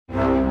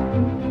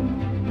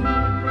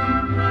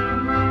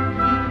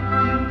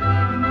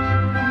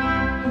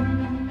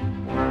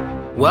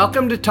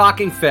Welcome to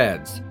Talking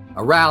Feds,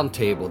 a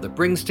roundtable that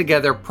brings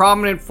together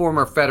prominent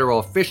former federal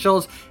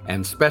officials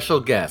and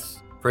special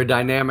guests for a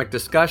dynamic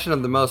discussion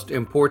of the most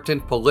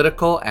important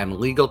political and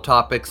legal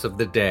topics of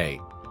the day.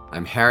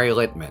 I'm Harry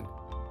Littman.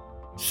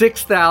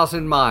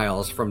 6,000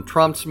 miles from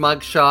Trump's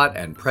mugshot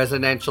and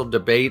presidential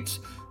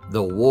debates,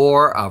 the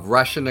war of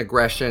Russian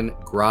aggression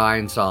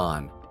grinds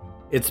on.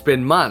 It's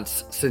been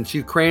months since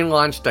Ukraine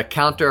launched a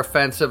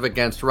counteroffensive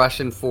against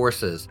Russian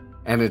forces,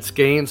 and its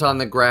gains on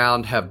the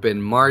ground have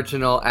been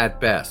marginal at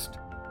best.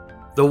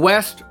 The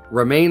West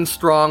remains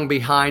strong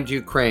behind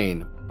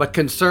Ukraine, but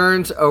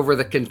concerns over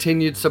the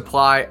continued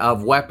supply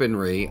of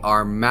weaponry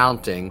are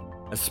mounting,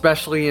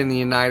 especially in the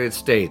United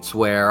States,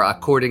 where,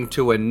 according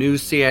to a new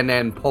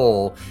CNN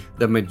poll,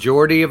 the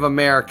majority of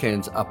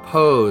Americans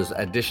oppose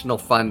additional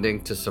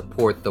funding to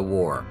support the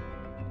war.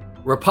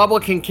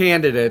 Republican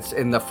candidates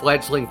in the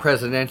fledgling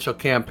presidential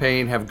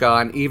campaign have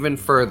gone even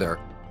further,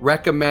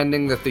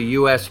 recommending that the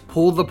U.S.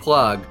 pull the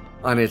plug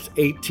on its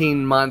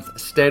 18-month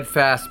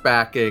steadfast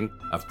backing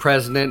of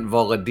President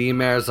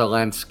Volodymyr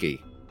Zelensky.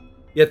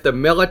 Yet the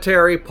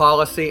military,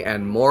 policy,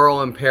 and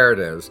moral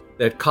imperatives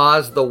that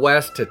caused the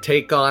West to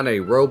take on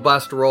a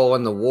robust role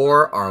in the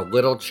war are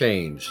little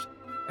changed.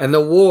 And the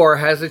war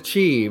has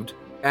achieved,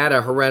 at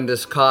a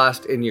horrendous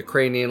cost in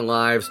Ukrainian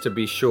lives to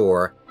be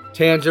sure,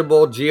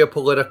 tangible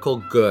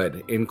geopolitical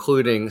good,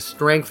 including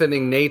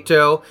strengthening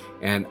NATO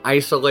and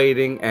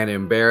isolating and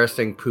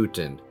embarrassing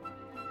Putin.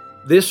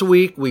 This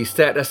week, we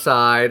set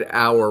aside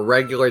our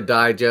regular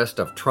digest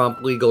of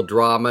Trump legal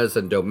dramas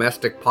and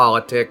domestic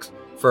politics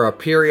for a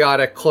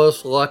periodic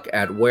close look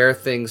at where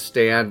things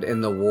stand in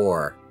the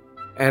war.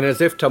 And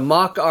as if to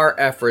mock our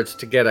efforts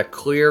to get a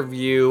clear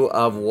view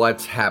of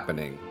what's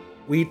happening,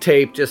 we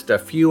taped just a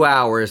few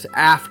hours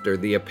after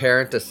the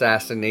apparent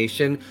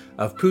assassination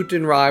of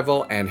Putin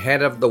rival and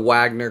head of the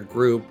Wagner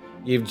Group,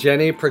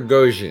 Yevgeny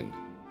Prigozhin.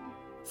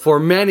 For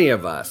many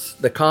of us,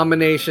 the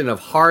combination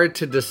of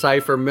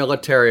hard-to-decipher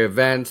military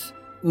events,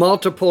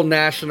 multiple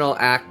national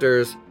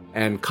actors,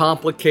 and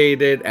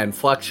complicated and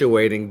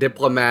fluctuating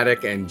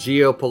diplomatic and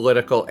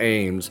geopolitical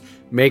aims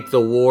make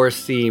the war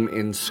seem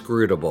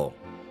inscrutable.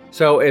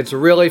 So it's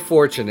really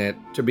fortunate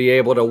to be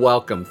able to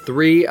welcome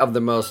three of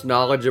the most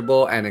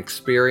knowledgeable and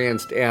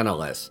experienced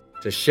analysts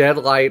to shed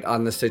light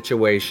on the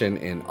situation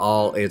in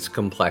all its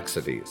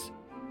complexities.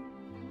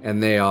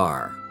 And they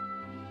are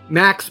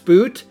Max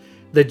Boot,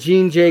 the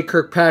Jean J.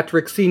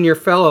 Kirkpatrick Senior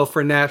Fellow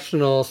for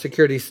National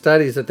Security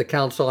Studies at the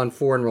Council on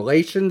Foreign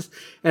Relations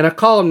and a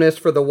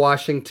columnist for the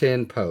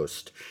Washington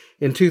Post.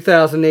 In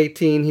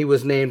 2018, he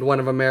was named one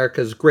of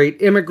America's great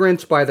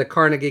immigrants by the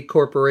Carnegie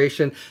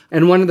Corporation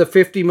and one of the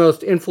 50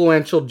 most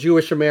influential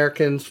Jewish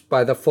Americans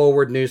by the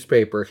Forward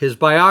newspaper. His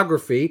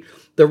biography,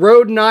 The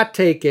Road Not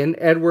Taken,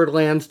 Edward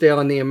Lansdale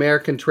and the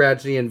American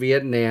Tragedy in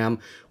Vietnam,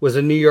 was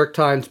a New York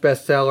Times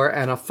bestseller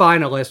and a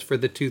finalist for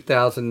the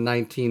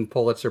 2019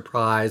 Pulitzer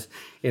Prize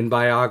in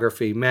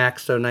Biography.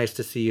 Max, so nice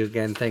to see you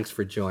again. Thanks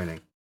for joining.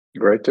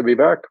 Great to be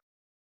back.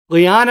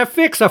 Liana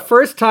Fix, a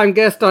first-time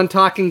guest on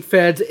Talking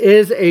Feds,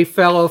 is a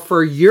fellow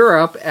for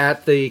Europe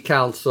at the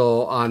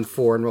Council on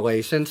Foreign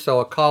Relations, so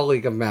a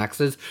colleague of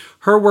Max's.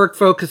 Her work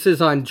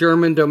focuses on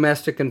German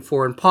domestic and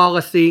foreign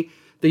policy,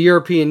 the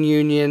European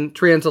Union,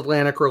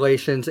 transatlantic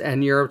relations,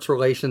 and Europe's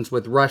relations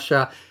with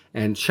Russia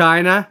and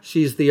China.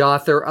 She's the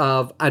author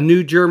of A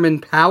New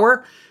German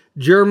Power,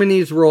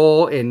 Germany's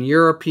Role in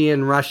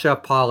European Russia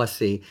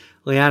Policy.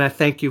 Liana,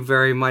 thank you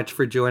very much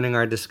for joining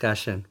our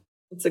discussion.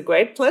 It's a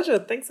great pleasure.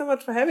 Thanks so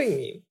much for having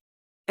me.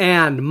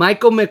 And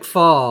Michael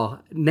McFaul,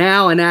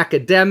 now an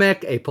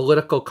academic, a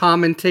political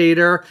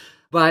commentator,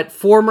 but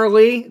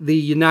formerly the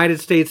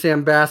United States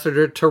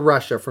ambassador to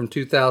Russia from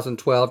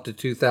 2012 to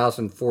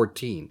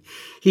 2014.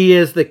 He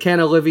is the Ken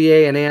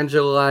Olivier and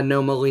Angela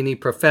Nomolini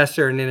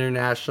Professor in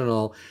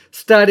International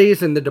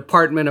Studies in the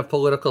Department of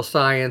Political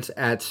Science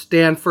at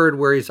Stanford,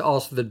 where he's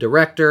also the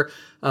director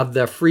of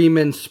the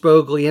Freeman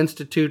Spogli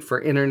Institute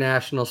for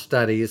International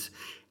Studies,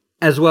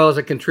 as well as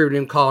a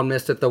contributing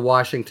columnist at the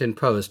Washington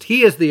Post.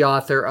 He is the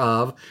author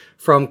of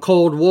From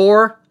Cold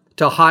War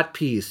to Hot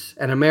Peace,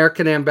 an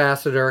American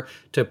ambassador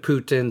to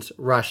Putin's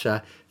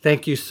Russia.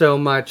 Thank you so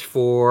much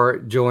for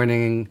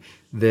joining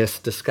this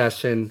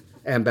discussion,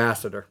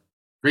 Ambassador.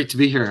 Great to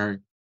be here, Harry.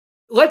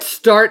 Let's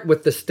start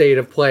with the state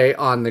of play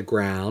on the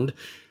ground.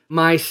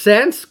 My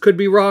sense, could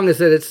be wrong, is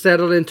that it's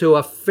settled into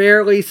a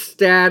fairly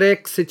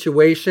static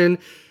situation.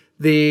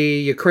 The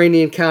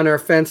Ukrainian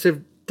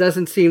counteroffensive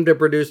doesn't seem to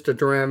produce a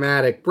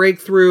dramatic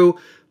breakthrough.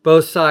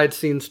 Both sides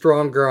seem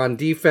stronger on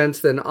defense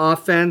than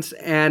offense,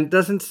 and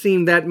doesn't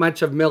seem that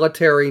much of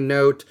military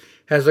note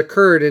has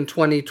occurred in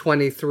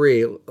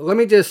 2023. Let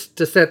me just,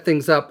 to set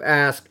things up,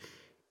 ask,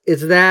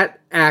 is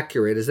that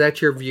accurate? Is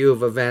that your view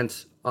of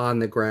events on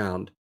the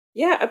ground?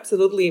 Yeah,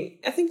 absolutely.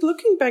 I think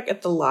looking back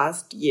at the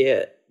last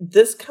year,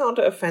 this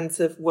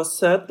counteroffensive was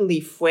certainly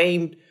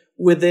framed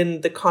within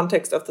the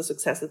context of the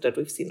successes that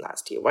we've seen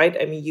last year, right?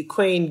 I mean,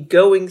 Ukraine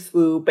going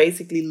through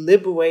basically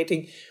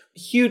liberating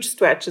huge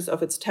stretches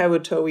of its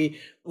territory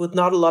with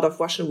not a lot of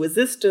Russian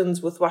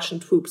resistance, with Russian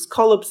troops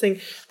collapsing.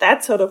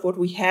 That's sort of what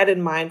we had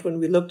in mind when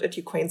we looked at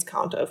Ukraine's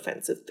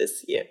counteroffensive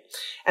this year.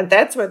 And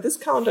that's why this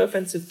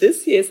counteroffensive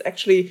this year is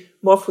actually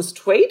more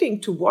frustrating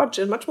to watch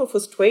and much more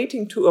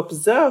frustrating to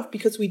observe,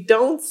 because we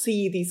don't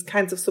see these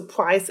kinds of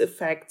surprise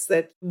effects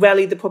that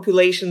rally the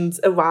populations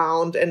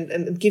around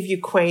and give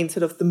Ukraine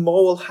sort of the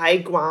moral high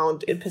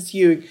ground in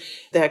pursuing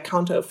their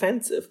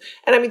counteroffensive.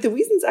 And I mean, the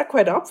reasons are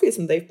quite obvious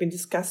and they've been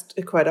discussed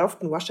quite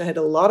often. Russia had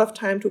a lot of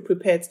time to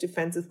prepare its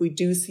defenses. We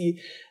do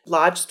see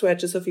large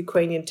stretches of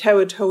Ukrainian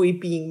territory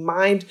being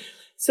mined.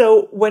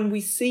 So when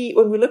we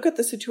look at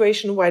the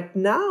situation right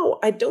now,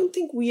 I don't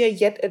think we are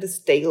yet at a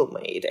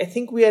stalemate. I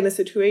think we are in a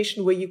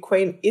situation where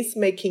Ukraine is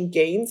making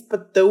gains,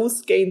 but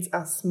those gains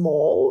are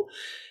small.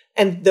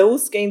 And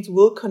those gains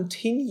will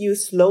continue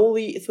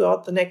slowly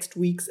throughout the next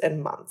weeks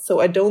and months. So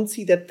I don't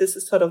see that this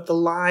is sort of the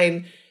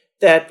line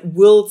that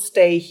will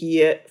stay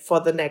here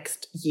for the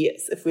next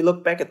years. If we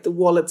look back at the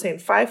war, let's say in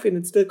 5 years, and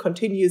it still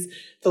continues,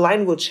 the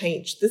line will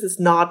change. This is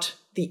not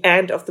the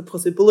end of the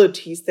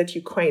possibilities that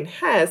Ukraine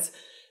has,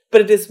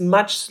 but it is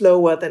much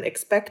slower than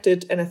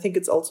expected. And I think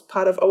it's also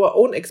part of our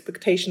own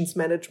expectations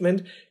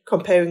management,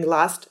 comparing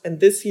last and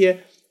this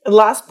year. And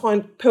last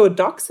point,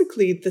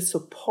 paradoxically, the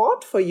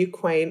support for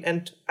Ukraine,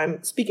 and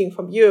I'm speaking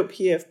from Europe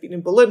here, I've been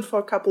in Berlin for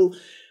a couple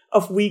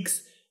of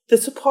weeks, the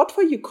support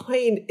for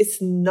Ukraine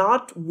is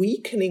not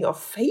weakening or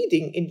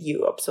fading in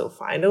Europe so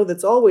far. I know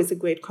that's always a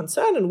great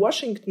concern in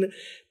Washington,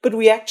 but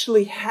we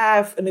actually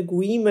have an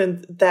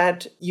agreement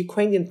that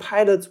Ukrainian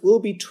pilots will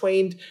be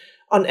trained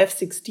on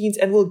F-16s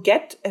and will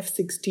get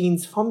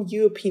F-16s from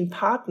European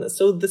partners.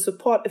 So the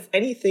support, if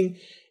anything,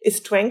 is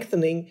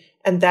strengthening,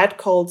 and that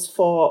calls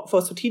for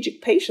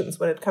strategic patience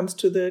when it comes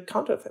to the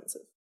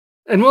counteroffensive.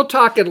 And we'll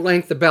talk at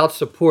length about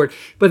support,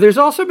 but there's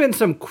also been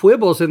some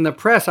quibbles in the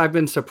press. I've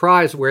been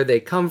surprised where they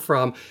come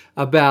from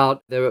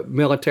about the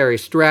military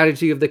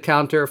strategy of the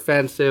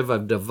counteroffensive,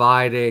 of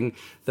dividing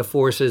the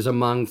forces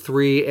among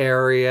 3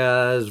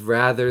 areas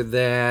rather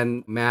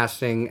than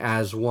massing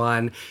as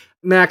one.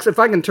 Max, if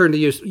I can turn to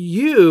you.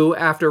 You,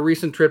 after a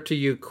recent trip to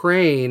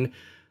Ukraine,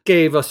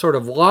 gave a sort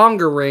of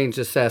longer range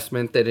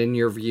assessment that in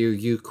your view,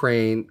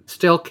 Ukraine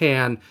still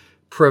can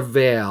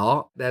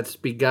prevail. That's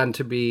begun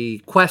to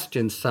be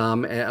questioned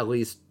some, at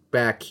least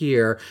back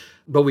here,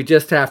 but we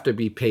just have to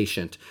be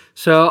patient.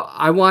 So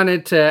I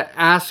wanted to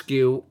ask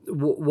you,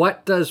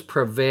 what does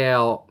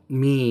prevail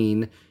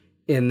mean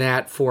in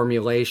that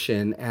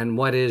formulation, and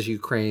what is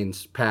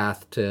Ukraine's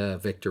path to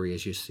victory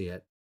as you see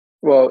it?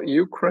 Well,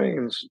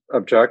 Ukraine's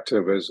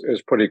objective is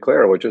pretty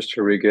clear, which is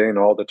to regain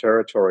all the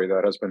territory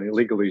that has been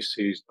illegally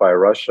seized by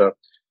Russia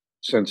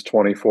since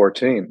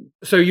 2014.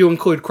 So you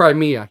include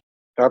Crimea?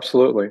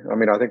 Absolutely. I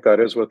mean, I think that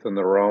is within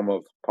the realm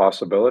of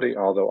possibility,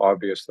 although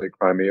obviously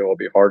Crimea will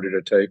be harder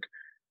to take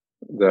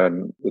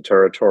than the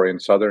territory in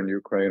southern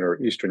Ukraine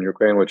or eastern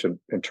Ukraine, which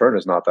in turn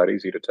is not that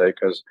easy to take,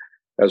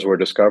 as we're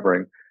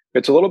discovering.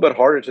 It's a little bit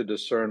harder to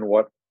discern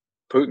what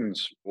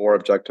Putin's war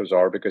objectives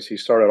are, because he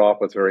started off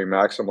with very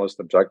maximalist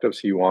objectives.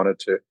 He wanted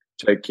to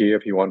take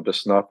Kiev. He wanted to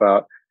snuff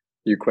out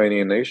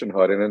Ukrainian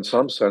nationhood. And in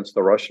some sense,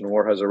 the Russian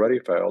war has already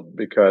failed,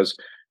 because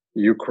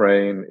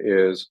Ukraine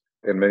is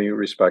in many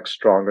respects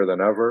stronger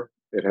than ever.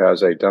 It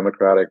has a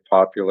democratic,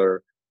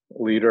 popular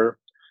leader.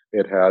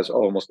 It has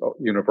almost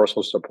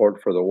universal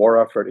support for the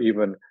war effort.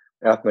 Even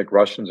ethnic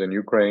Russians in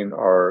Ukraine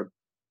are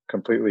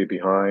completely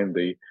behind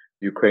the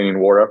Ukrainian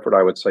war effort.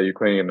 I would say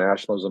Ukrainian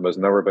nationalism has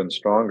never been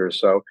stronger.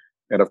 So,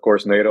 and of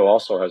course, NATO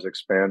also has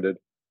expanded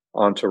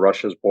onto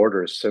Russia's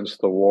borders since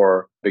the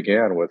war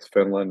began, with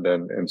Finland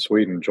and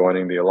Sweden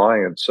joining the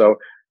alliance. So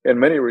in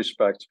many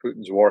respects,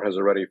 Putin's war has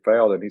already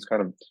failed, and he's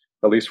kind of,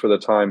 at least for the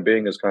time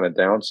being, has kind of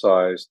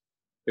downsized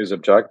his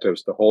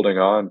objectives to holding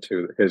on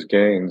to his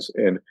gains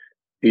in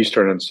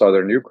eastern and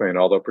southern Ukraine.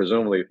 Although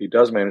presumably, if he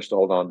does manage to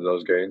hold on to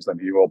those gains, then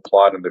he will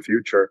plot in the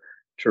future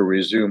to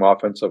resume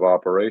offensive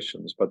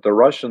operations. But the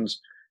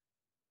Russians,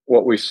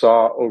 what we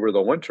saw over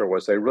the winter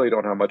was they really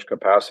don't have much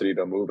capacity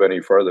to move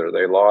any further.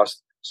 They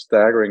lost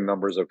staggering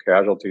numbers of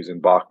casualties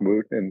in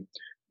Bakhmut in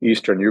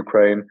eastern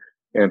Ukraine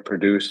and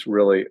produced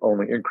really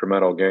only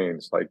incremental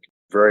gains, like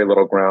very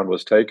little ground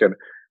was taken.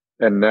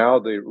 And now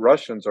the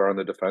Russians are on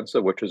the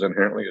defensive, which is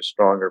inherently a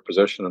stronger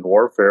position in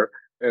warfare,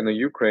 and the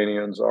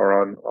Ukrainians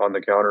are on the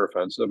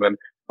counteroffensive. And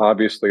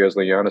obviously, as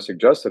Liana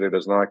suggested, it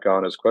has not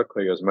gone as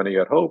quickly as many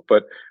had hoped,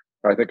 but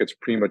I think it's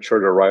premature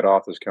to write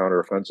off this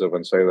counteroffensive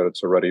and say that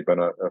it's already been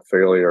a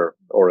failure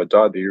or a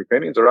dud. The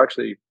Ukrainians are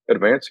actually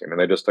advancing, and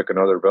they just took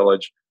another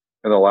village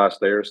in the last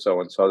day or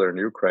so in southern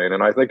Ukraine.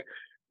 And I think,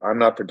 I'm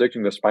not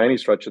predicting this by any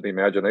stretch of the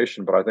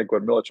imagination, but I think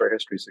what military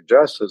history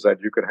suggests is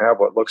that you can have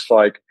what looks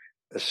like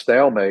a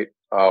stalemate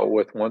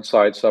with one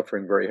side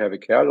suffering very heavy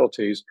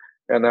casualties,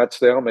 and that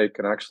stalemate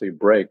can actually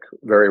break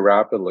very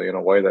rapidly in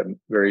a way that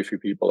very few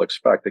people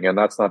expect. Again,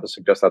 that's not to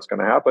suggest that's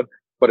going to happen,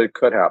 but it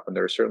could happen.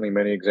 There are certainly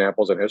many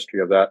examples in history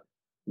of that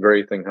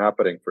very thing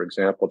happening. For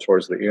example,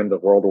 towards the end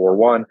of World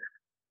War I,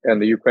 and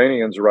the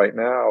Ukrainians right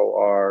now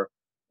are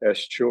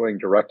eschewing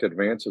direct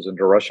advances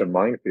into Russian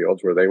minefields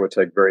where they would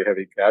take very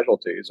heavy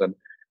casualties. And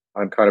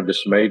I'm kind of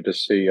dismayed to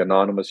see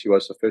anonymous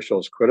U.S.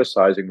 officials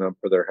criticizing them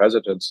for their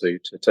hesitancy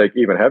to take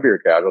even heavier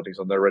casualties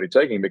than they're already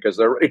taking, because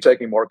they're already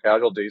taking more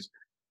casualties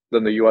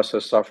than the U.S.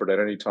 has suffered at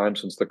any time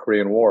since the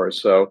Korean War.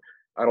 So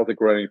I don't think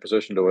we're in any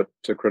position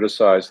to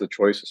criticize the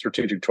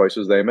strategic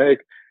choices they make,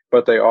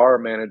 but they are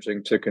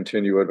managing to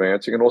continue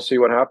advancing, and we'll see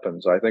what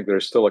happens. I think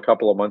there's still a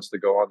couple of months to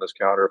go on this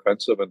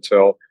counteroffensive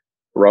until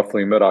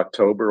roughly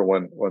mid-October,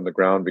 when the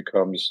ground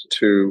becomes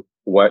too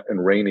wet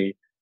and rainy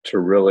to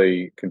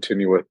really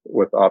continue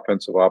with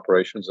offensive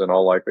operations in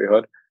all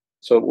likelihood.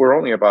 So we're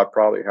only about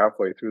probably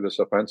halfway through this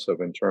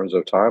offensive in terms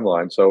of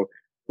timeline. So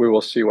we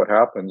will see what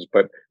happens.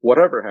 But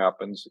whatever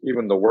happens,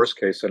 even the worst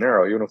case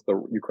scenario, even if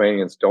the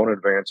Ukrainians don't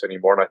advance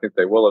anymore, and I think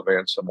they will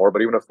advance some more,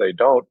 but even if they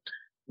don't,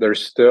 they're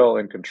still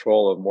in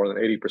control of more than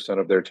 80%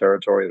 of their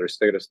territory. Their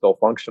state is still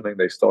functioning.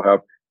 They still have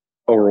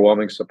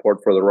overwhelming support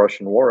for the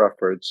Russian war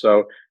effort.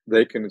 So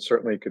they can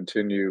certainly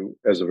continue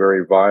as a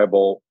very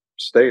viable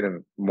state,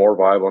 and more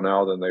viable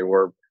now than they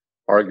were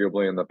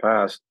arguably in the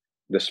past,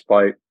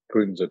 despite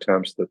Putin's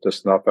attempts to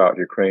snuff out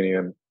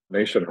Ukrainian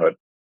nationhood.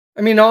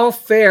 I mean, all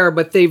fair,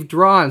 but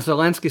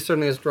Zelensky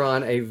certainly has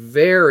drawn a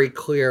very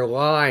clear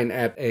line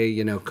at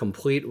a,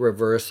 complete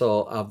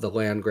reversal of the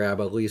land grab,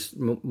 at least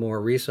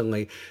more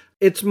recently.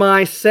 It's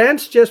my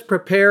sense, just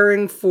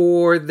preparing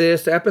for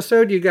this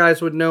episode, you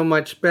guys would know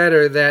much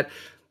better, that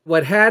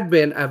what had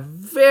been a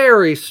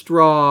very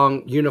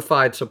strong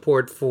unified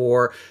support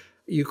for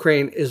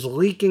Ukraine is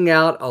leaking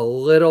out a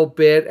little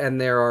bit, and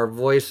there are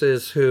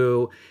voices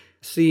who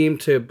seem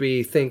to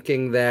be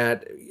thinking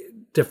that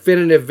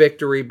definitive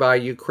victory by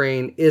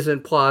Ukraine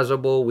isn't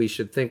plausible. We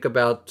should think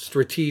about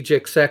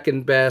strategic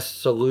second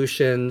best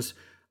solutions.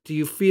 Do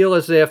you feel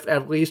as if,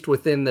 at least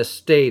within the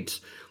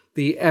states,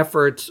 the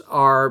efforts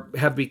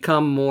have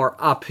become more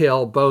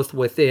uphill, both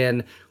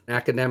within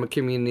academic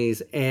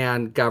communities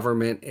and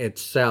government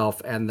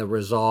itself, and the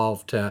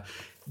resolve to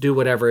do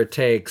whatever it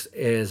takes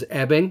is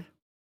ebbing?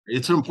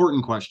 It's an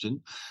important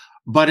question,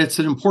 but it's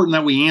important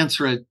that we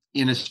answer it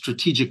in a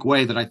strategic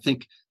way that I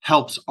think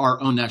helps our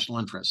own national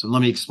interests. And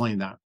let me explain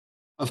that.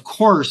 Of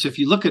course, if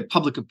you look at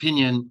public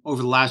opinion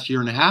over the last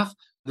year and a half,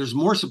 there's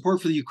more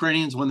support for the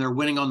Ukrainians when they're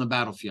winning on the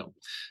battlefield,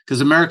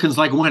 because Americans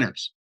like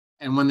winners.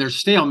 And when there's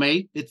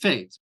stalemate, it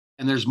fades.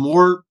 And there's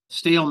more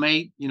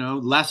stalemate,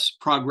 less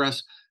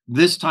progress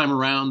this time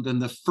around than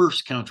the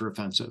first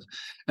counteroffensive.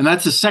 And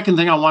that's the second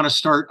thing I want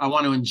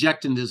to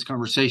inject into this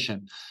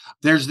conversation.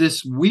 There's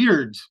this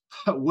weird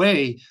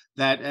way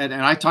that, and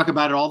I talk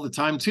about it all the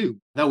time too,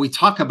 that we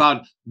talk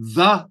about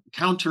the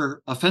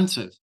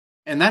counteroffensive.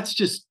 And that's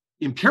just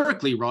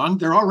empirically wrong.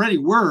 There already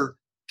were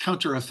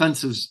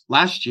counteroffensives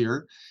last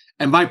year.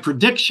 And my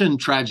prediction,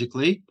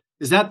 tragically,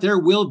 is that there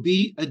will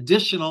be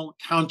additional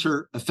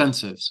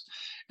counteroffensives.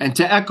 And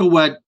to echo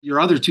what your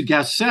other two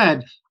guests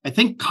said, I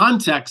think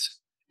context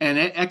and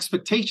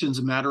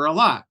expectations matter a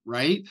lot,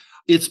 right?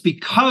 It's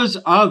because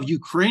of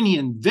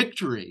Ukrainian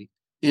victory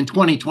in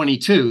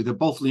 2022 that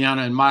both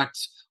Liana and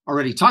Max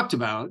already talked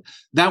about,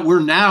 that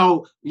we're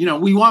now,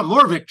 we want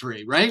more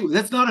victory, right?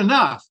 That's not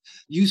enough.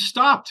 You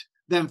stopped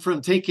them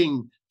from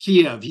taking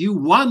Kiev. You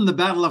won the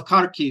Battle of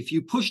Kharkiv.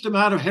 You pushed them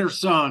out of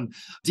Kherson.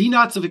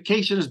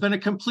 Denazification has been a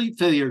complete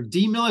failure.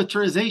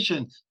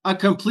 Demilitarization, a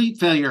complete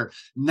failure.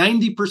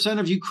 90%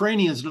 of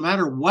Ukrainians, no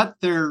matter what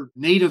their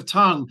native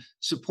tongue,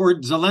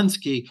 support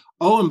Zelensky.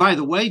 Oh, and by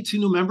the way, 2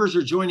 new members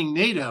are joining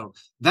NATO.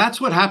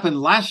 That's what happened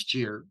last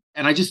year.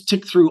 And I just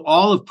ticked through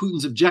all of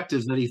Putin's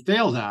objectives that he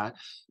failed at.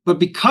 But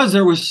because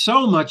there was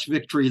so much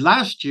victory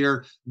last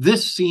year,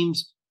 this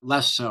seems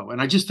less so.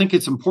 And I just think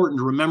it's important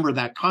to remember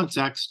that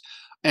context,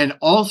 and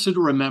also to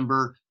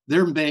remember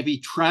there may be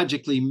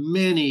tragically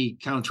many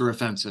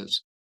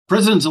counteroffensives.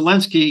 President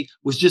Zelensky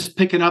was just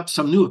picking up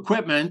some new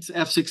equipment,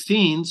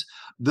 F-16s.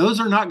 Those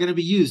are not going to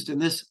be used in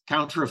this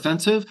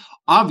counteroffensive.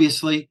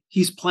 Obviously,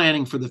 he's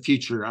planning for the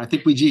future. I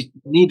think we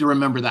need to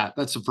remember that.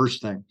 That's the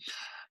first thing.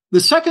 The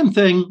second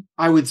thing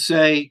I would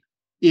say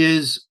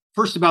is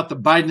first about the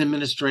Biden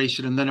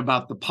administration and then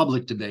about the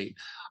public debate.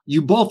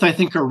 You both, I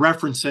think, are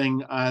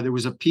referencing, there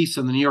was a piece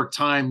in the New York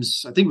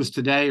Times, I think it was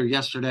today or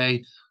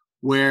yesterday,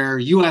 where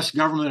U.S.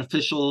 government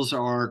officials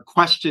are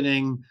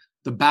questioning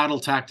the battle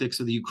tactics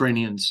of the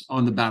Ukrainians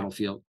on the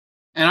battlefield.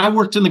 And I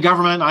worked in the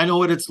government. I know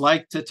what it's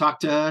like to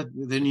talk to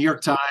the New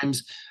York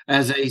Times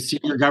as a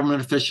senior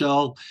government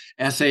official,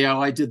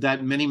 SAO. I did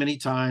that many, many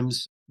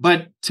times.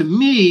 But to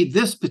me,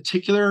 this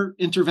particular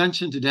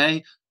intervention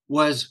today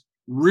was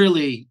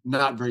really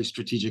not very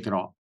strategic at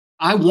all.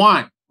 I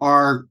want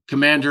our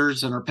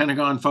commanders and our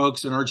Pentagon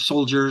folks and our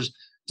soldiers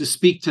to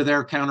speak to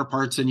their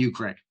counterparts in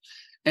Ukraine.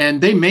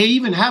 And they may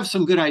even have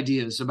some good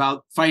ideas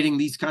about fighting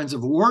these kinds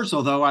of wars,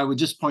 although I would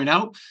just point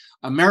out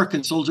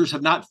American soldiers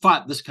have not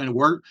fought this kind of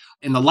war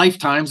in the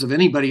lifetimes of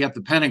anybody at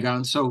the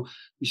Pentagon. So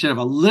we should have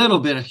a little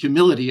bit of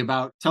humility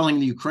about telling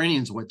the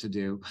Ukrainians what to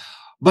do.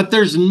 But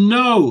there's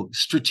no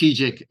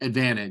strategic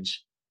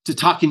advantage to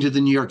talking to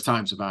the New York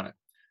Times about it.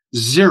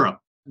 Zero.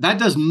 That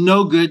does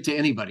no good to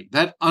anybody.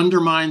 That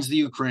undermines the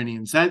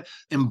Ukrainians. That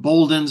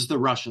emboldens the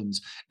Russians.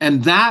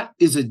 And that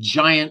is a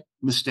giant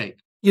mistake.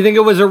 You think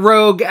it was a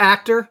rogue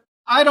actor?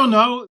 I don't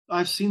know.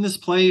 I've seen this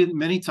play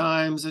many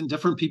times, and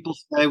different people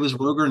say it was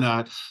rogue or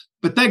not.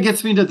 But that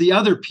gets me to the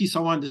other piece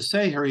I wanted to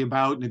say, Harry,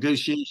 about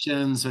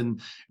negotiations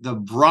and the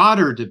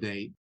broader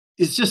debate.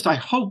 Is just, I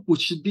hope,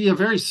 which should be a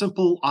very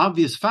simple,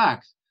 obvious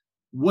fact.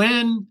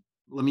 When,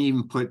 let me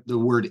even put the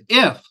word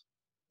if,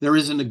 there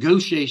is a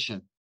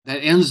negotiation that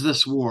ends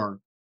this war,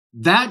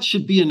 that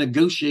should be a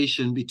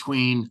negotiation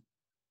between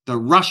the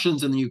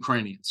Russians and the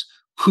Ukrainians,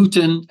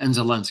 Putin and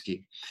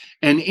Zelensky.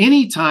 And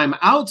anytime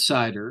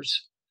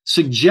outsiders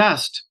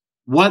suggest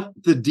what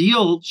the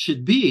deal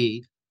should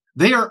be,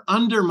 they are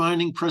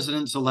undermining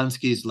President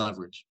Zelensky's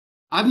leverage.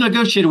 I've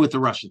negotiated with the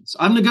Russians.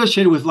 I've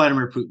negotiated with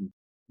Vladimir Putin.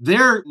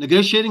 Their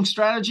negotiating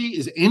strategy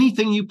is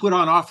anything you put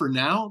on offer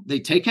now, they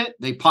take it,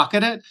 they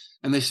pocket it,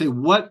 and they say,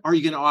 what are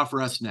you going to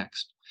offer us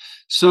next?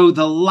 So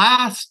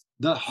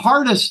the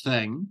hardest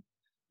thing,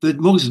 the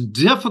most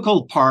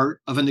difficult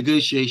part of a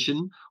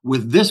negotiation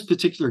with this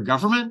particular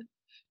government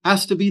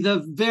has to be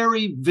the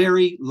very,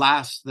 very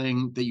last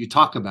thing that you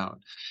talk about.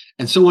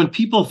 And so when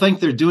people think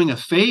they're doing a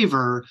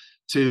favor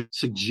to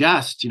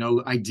suggest,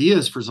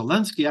 ideas for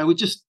Zelensky,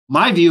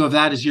 my view of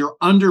that is you're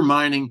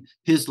undermining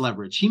his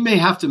leverage. He may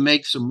have to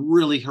make some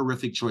really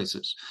horrific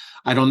choices.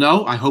 I don't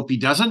know. I hope he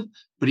doesn't,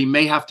 but he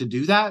may have to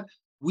do that.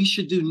 We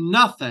should do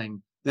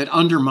nothing that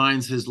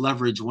undermines his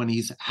leverage when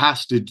he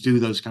has to do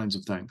those kinds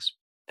of things.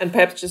 And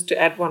perhaps just to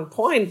add one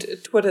point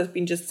to what has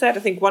been just said,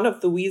 I think one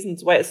of the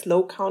reasons why a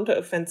slow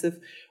counteroffensive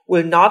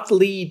will not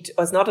lead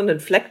or is not an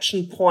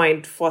inflection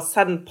point for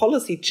sudden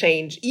policy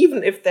change,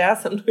 even if there are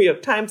some New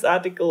York Times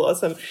article or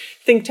some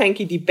think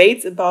tanky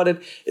debates about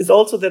it, is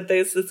also that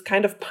there's this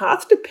kind of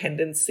path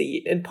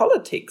dependency in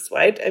politics,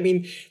 right? I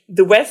mean,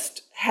 the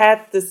West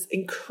had this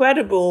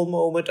incredible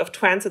moment of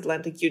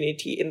transatlantic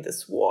unity in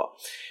this war.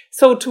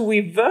 So to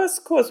reverse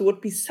course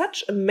would be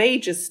such a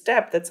major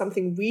step that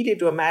something really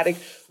dramatic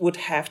would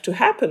have to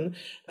happen.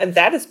 And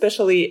that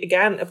especially,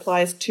 again,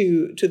 applies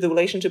to the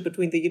relationship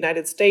between the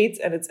United States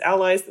and its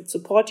allies that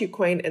support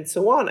Ukraine and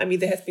so on. I mean,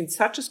 there has been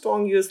such a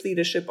strong US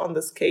leadership on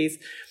this case.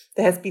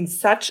 There has been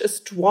such a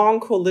strong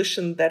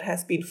coalition that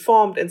has been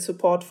formed in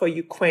support for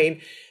Ukraine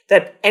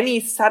that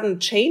any sudden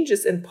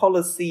changes in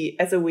policy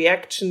as a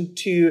reaction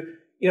to,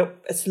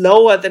 a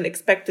slower than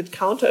expected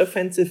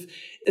counteroffensive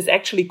is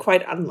actually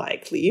quite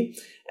unlikely.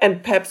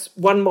 And perhaps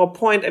one more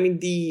point, I mean,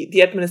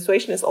 the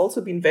administration has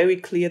also been very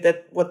clear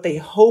that what they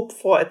hope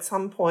for at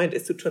some point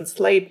is to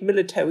translate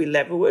military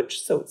leverage,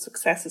 so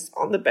successes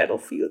on the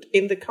battlefield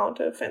in the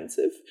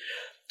counteroffensive,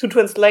 to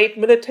translate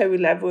military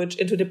leverage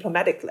into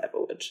diplomatic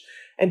leverage,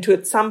 and to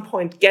at some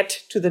point get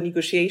to the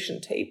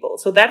negotiation table.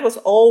 So that was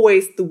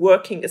always the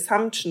working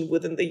assumption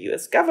within the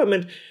US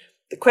government.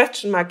 The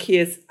question mark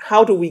here is,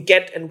 how do we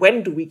get and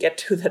when do we get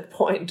to that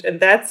point?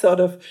 And that's sort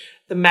of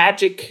the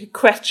magic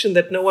question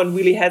that no one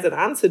really has an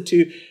answer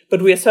to.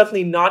 But we are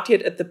certainly not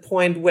yet at the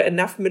point where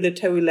enough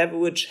military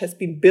leverage has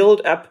been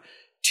built up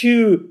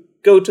to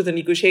go to the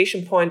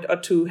negotiation point or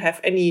to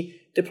have any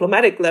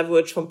diplomatic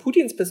leverage from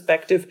Putin's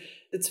perspective.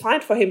 It's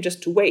fine for him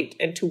just to wait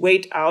and to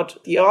wait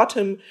out the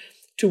autumn,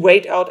 to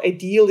wait out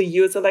ideally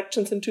US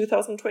elections in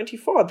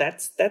 2024.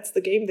 That's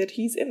the game that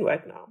he's in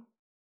right now.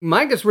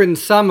 Mike has written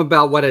some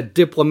about what a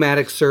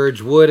diplomatic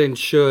surge would and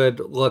should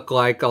look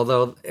like,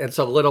 although it's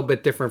a little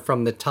bit different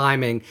from the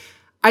timing.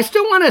 I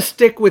still want to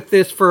stick with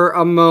this for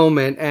a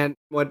moment and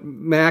what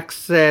Max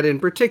said in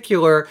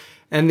particular,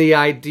 and the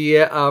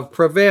idea of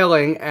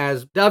prevailing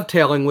as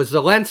dovetailing with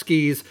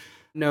Zelensky's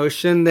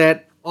notion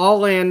that all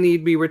land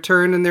need be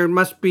returned, and there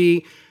must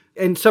be,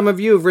 and some of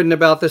you have written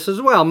about this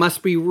as well,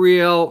 must be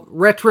real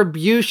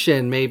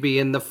retribution, maybe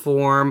in the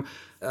form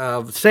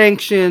of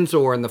sanctions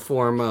or in the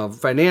form of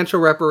financial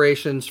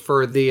reparations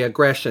for the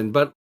aggression.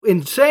 But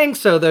in saying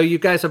so, though, you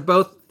guys have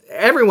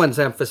everyone's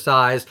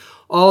emphasized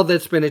all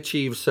that's been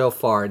achieved so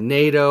far.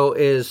 NATO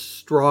is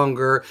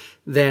stronger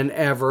than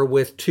ever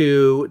with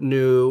 2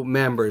 new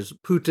members.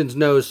 Putin's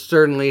nose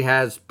certainly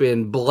has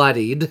been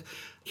bloodied.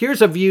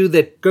 Here's a view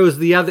that goes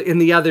in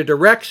the other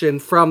direction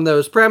from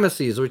those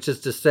premises, which is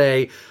to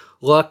say,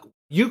 look,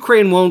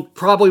 Ukraine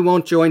probably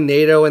won't join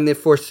NATO in the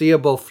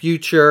foreseeable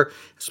future,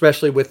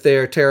 especially with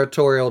their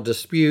territorial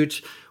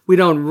disputes. We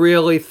don't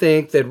really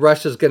think that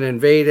Russia's going to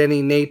invade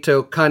any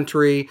NATO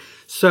country.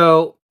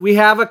 So we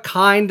have a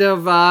kind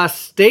of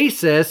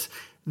stasis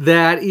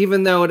that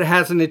even though it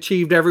hasn't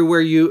achieved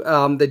everywhere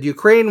that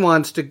Ukraine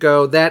wants to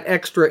go, that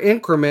extra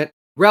increment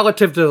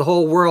relative to the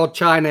whole world,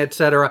 China,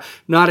 etc.,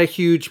 not a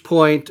huge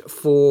point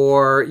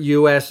for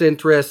U.S.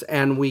 interests.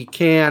 And we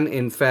can,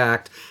 in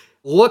fact,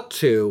 look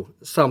to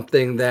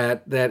something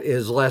that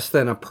is less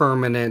than a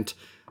permanent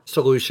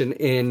solution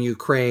in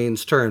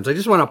Ukraine's terms. I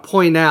just want to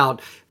point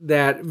out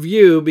that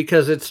view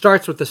because it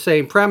starts with the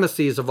same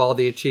premises of all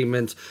the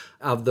achievements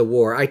of the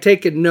war. I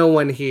take it no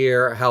one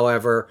here,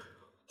 however,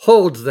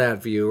 holds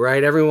that view,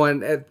 right?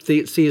 Everyone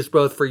sees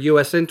both for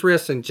U.S.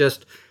 interests and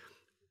just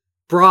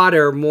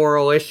broader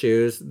moral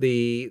issues.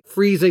 The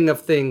freezing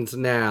of things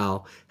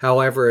now,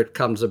 however it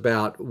comes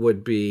about,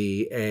 would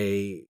be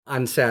a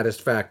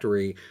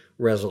unsatisfactory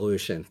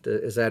resolution.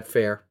 Is that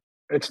fair?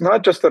 It's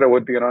not just that it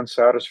would be an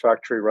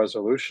unsatisfactory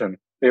resolution.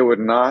 It would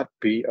not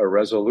be a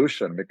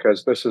resolution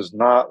because this is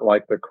not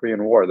like the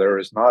Korean War. There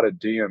is not a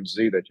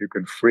DMZ that you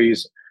can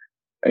freeze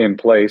in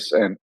place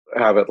and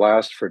have it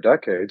last for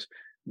decades.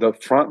 The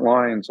front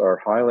lines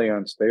are highly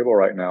unstable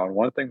right now. And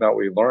one thing that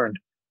we learned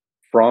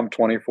from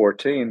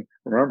 2014,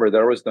 remember,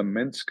 there was the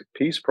Minsk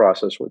peace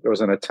process. There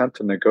was an attempt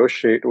to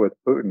negotiate with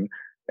Putin,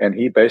 and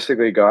he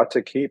basically got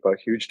to keep a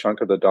huge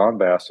chunk of the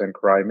Donbass and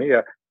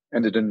Crimea,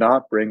 and it did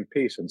not bring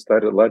peace.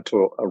 Instead, it led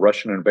to a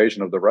Russian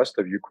invasion of the rest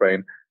of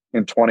Ukraine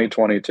in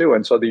 2022.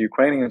 And so the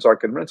Ukrainians are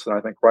convinced, and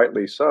I think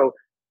rightly so,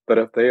 that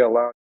if they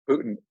allow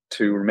Putin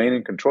to remain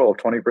in control of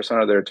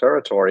 20% of their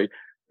territory,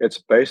 it's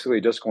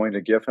basically just going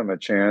to give him a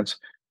chance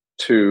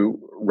to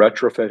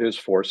retrofit his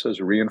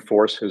forces,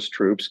 reinforce his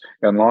troops,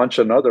 and launch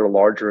another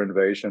larger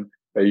invasion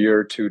a year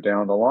or two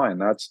down the line.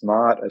 That's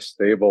not a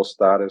stable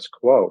status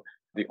quo.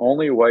 The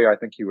only way I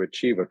think you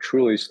achieve a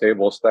truly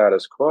stable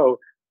status quo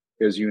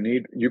is you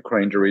need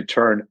Ukraine to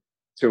return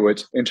to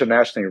its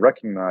internationally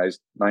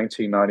recognized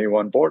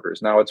 1991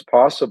 borders. Now, it's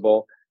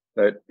possible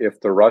that if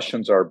the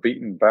Russians are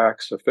beaten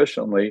back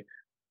sufficiently,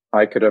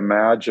 I could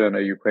imagine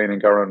a Ukrainian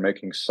government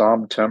making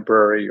some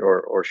temporary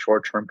or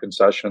short-term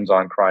concessions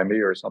on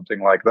Crimea or something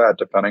like that,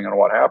 depending on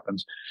what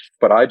happens.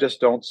 But I just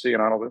don't see,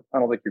 and I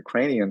don't think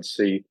Ukrainians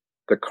see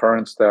the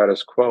current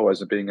status quo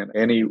as being in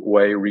any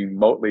way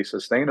remotely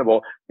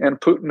sustainable.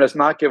 And Putin has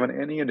not given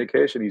any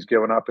indication he's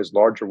given up his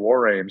larger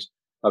war aims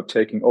of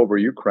taking over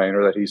Ukraine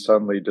or that he's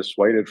suddenly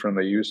dissuaded from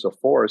the use of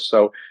force.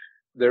 So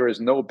there is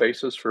no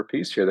basis for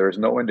peace here. There is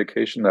no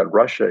indication that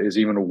Russia is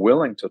even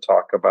willing to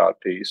talk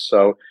about peace.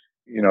 So,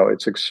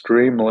 it's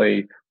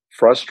extremely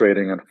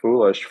frustrating and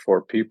foolish for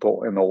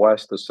people in the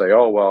West to say,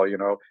 oh, well,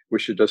 we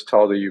should just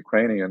tell the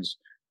Ukrainians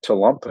to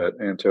lump it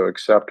and to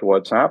accept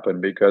what's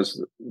happened,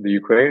 because the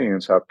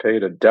Ukrainians have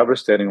paid a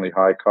devastatingly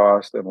high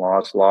cost and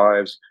lost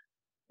lives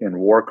in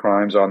war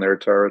crimes on their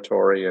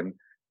territory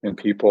and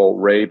people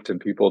raped and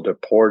people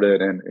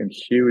deported and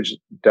huge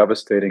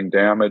devastating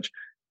damage.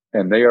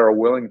 And they are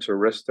willing to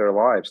risk their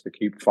lives to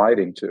keep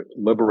fighting to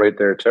liberate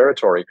their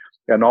territory.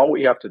 And all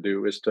we have to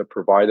do is to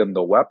provide them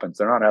the weapons.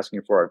 They're not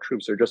asking for our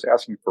troops. They're just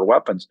asking for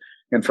weapons.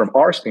 And from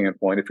our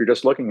standpoint, if you're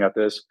just looking at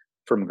this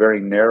from very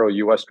narrow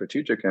U.S.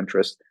 strategic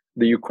interests,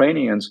 the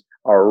Ukrainians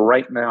are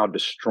right now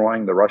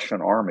destroying the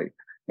Russian army.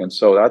 And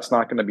so that's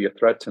not going to be a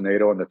threat to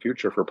NATO in the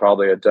future for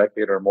probably a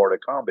decade or more to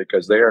come,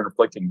 because they are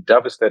inflicting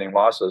devastating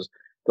losses,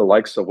 the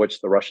likes of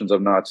which the Russians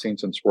have not seen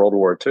since World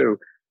War II.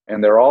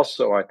 And they're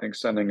also, I think,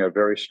 sending a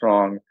very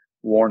strong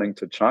warning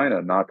to China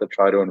not to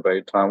try to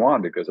invade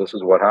Taiwan, because this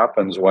is what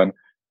happens when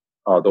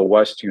the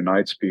West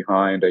unites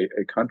behind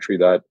a country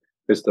that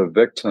is the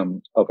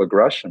victim of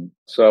aggression.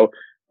 So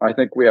I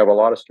think we have a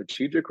lot of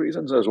strategic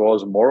reasons as well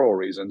as moral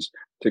reasons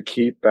to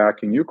keep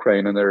backing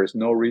Ukraine. And there is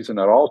no reason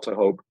at all to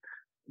hope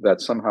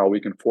that somehow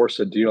we can force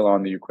a deal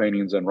on the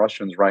Ukrainians and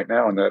Russians right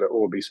now and that it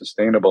will be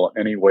sustainable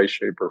in any way,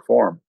 shape, or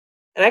form.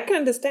 And I can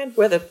understand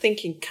where the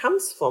thinking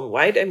comes from,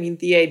 right? I mean,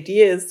 the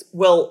idea is,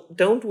 well,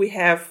 don't we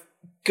have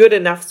good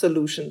enough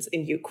solutions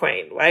in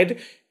Ukraine, right?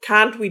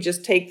 Can't we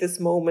just take this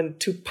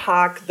moment to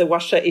park the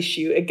Russia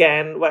issue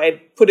again,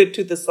 right? Put it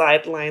to the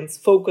sidelines,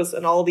 focus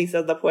on all these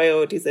other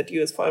priorities that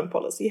US foreign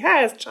policy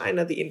has,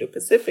 China, the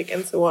Indo-Pacific,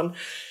 and so on.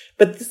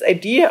 But this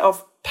idea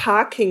of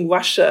parking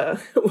Russia,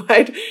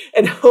 right,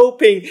 and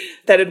hoping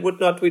that it would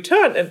not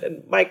return,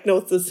 and Mike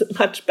knows this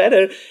much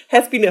better,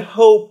 has been a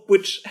hope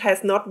which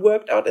has not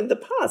worked out in the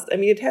past. I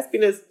mean, it has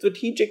been a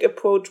strategic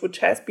approach which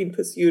has been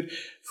pursued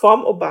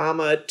from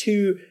Obama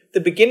to the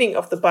beginning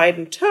of the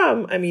Biden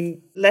term. I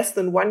mean, less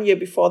than 1 year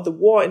before the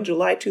war, in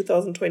July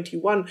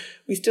 2021,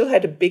 we still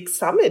had a big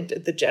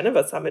summit, the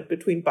Geneva summit,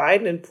 between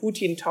Biden and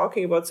Putin,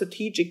 talking about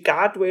strategic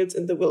guardrails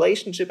in the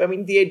relationship. I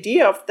mean, the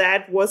idea of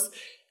that was,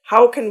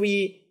 how can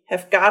we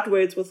have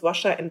guardrails with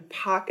Russia and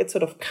park it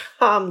sort of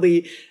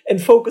calmly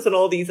and focus on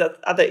all these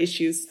other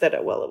issues that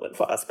are relevant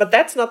for us? But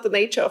that's not the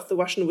nature of the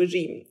Russian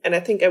regime. And I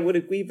think I would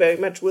agree very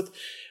much with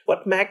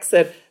what Max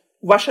said.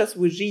 Russia's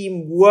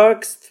regime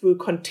works through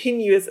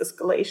continuous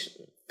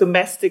escalation,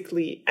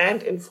 domestically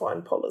and in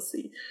foreign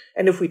policy.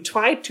 And if we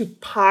try to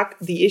park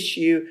the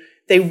issue,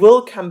 they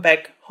will come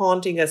back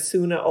haunting us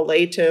sooner or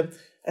later.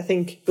 I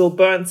think Bill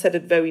Burns said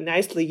it very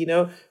nicely.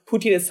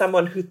 Putin is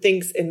someone who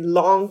thinks in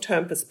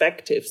long-term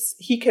perspectives.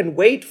 He can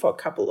wait for a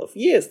couple of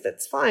years,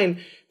 that's fine.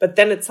 But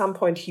then at some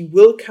point, he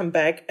will come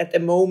back at a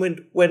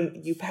moment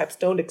when you perhaps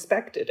don't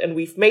expect it. And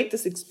we've made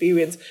this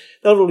experience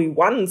not only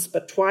once,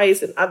 but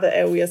twice in other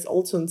areas,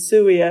 also in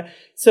Syria.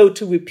 So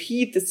to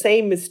repeat the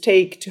same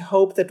mistake, to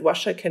hope that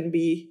Russia can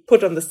be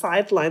put on the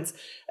sidelines,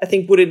 I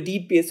think would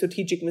indeed be a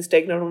strategic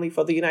mistake, not only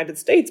for the United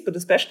States, but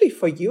especially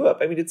for Europe.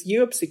 I mean, it's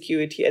Europe's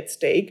security at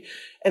stake.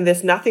 And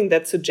there's nothing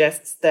that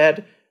suggests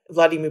that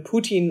Vladimir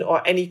Putin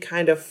or any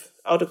kind of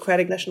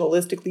autocratic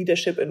nationalistic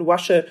leadership in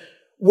Russia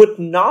would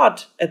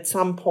not at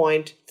some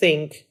point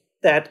think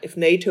that if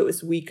NATO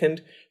is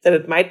weakened, that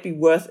it might be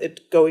worth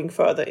it going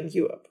further in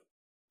Europe.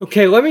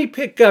 Okay, let me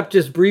pick up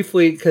just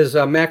briefly, because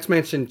Max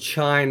mentioned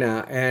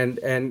China,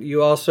 and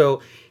you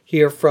also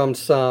hear from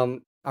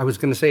some I was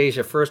going to say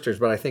Asia firsters,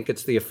 but I think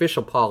it's the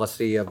official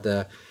policy of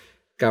the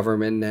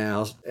government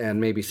now, and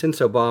maybe since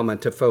Obama,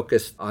 to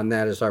focus on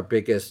that as our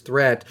biggest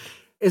threat.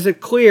 Is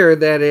it clear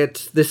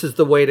that this is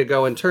the way to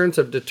go in terms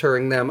of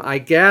deterring them? I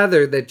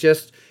gather that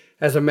just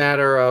as a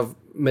matter of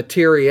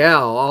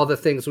material, all the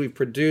things we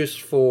produce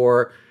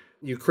for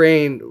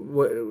Ukraine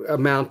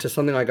amount to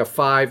something like a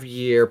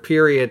 5-year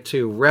period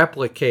to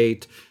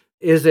replicate.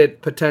 Is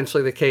it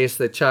potentially the case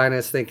that China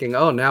is thinking,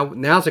 oh,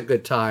 now's a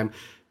good time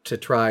to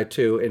try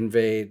to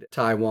invade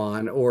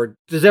Taiwan? Or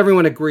does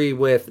everyone agree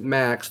with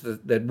Max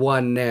that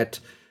one net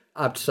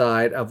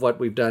upside of what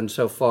we've done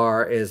so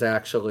far is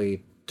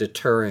actually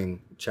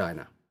deterring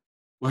China?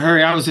 Well,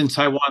 Harry, I was in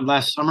Taiwan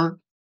last summer,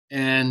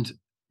 and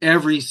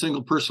every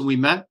single person we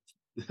met,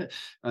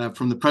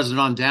 from the president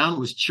on down,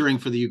 was cheering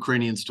for the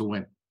Ukrainians to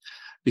win,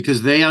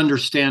 because they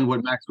understand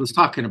what Max was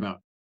talking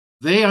about.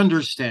 They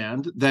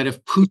understand that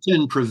if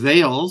Putin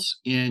prevails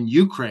in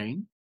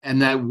Ukraine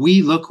and that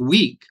we look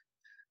weak,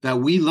 that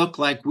we look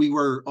like we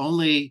were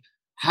only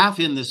half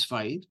in this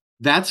fight,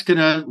 that's going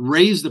to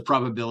raise the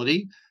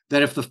probability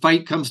that if the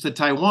fight comes to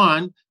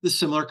Taiwan, the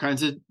similar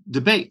kinds of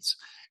debates.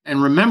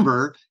 And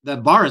remember, the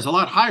bar is a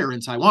lot higher in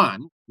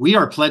Taiwan. We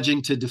are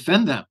pledging to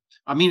defend them.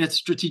 I mean, it's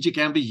strategic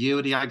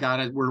ambiguity. I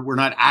got it. We're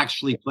not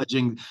actually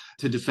pledging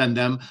to defend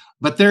them,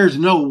 but there's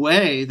no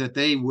way that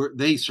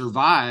they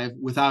survive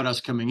without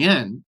us coming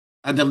in.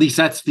 And at least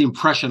that's the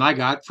impression I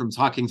got from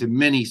talking to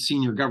many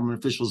senior government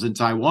officials in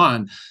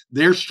Taiwan.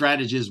 Their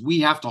strategy is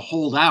we have to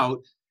hold out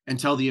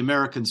until the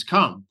Americans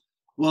come.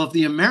 Well, if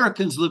the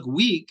Americans look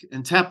weak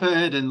and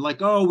tepid and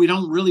like, oh, we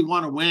don't really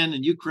want to win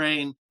in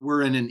Ukraine,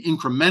 we're in an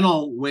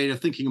incremental way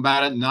of thinking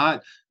about it,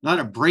 not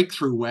a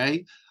breakthrough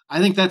way. I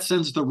think that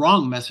sends the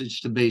wrong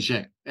message to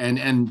Beijing.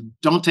 And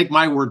don't take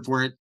my word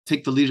for it.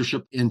 Take the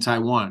leadership in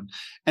Taiwan.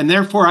 And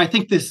therefore, I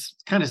think this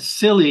kind of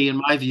silly, in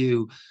my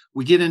view,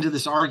 we get into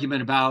this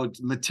argument about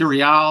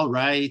material,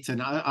 right?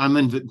 And I'm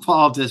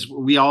involved, as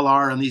we all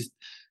are, in these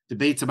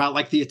debates about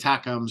like the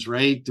ATACMS,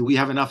 right? Do we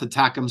have enough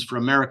ATACMS for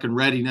American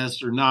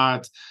readiness or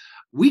not?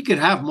 We could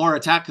have more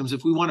ATACMS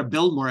if we want to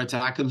build more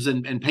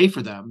ATACMS and pay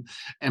for them.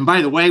 And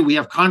by the way, we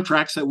have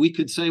contracts that we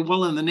could say,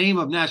 well, in the name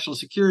of national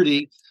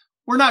security,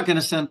 we're not going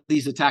to send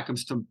these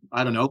ATACMS to,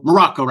 I don't know,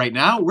 Morocco right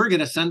now. We're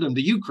going to send them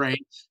to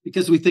Ukraine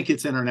because we think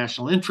it's in our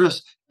national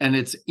interest and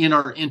it's in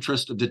our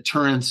interest of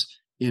deterrence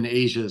in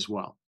Asia as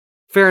well.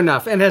 Fair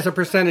enough. And as a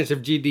percentage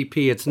of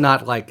GDP, it's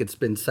not like it's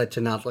been such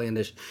an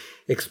outlandish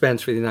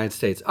expense for the United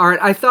States. All right.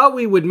 I thought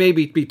we would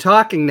maybe be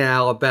talking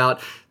now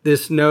about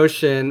this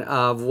notion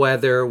of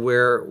whether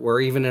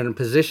we're even in a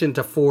position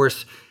to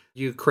force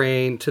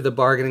Ukraine to the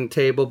bargaining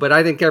table. But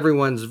I think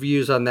everyone's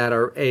views on that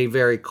are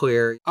very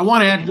clear. I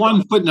want to add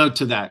one footnote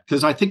to that,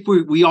 because I think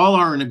we all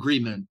are in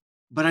agreement.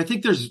 But I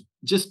think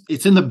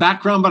it's in the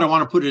background, but I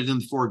want to put it in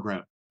the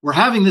foreground. We're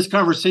having this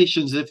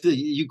conversation as if the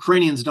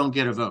Ukrainians don't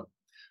get a vote.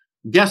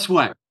 Guess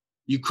what?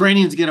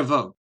 Ukrainians get a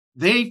vote.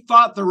 They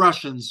fought the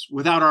Russians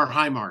without our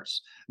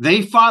HIMARS.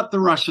 They fought the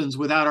Russians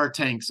without our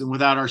tanks and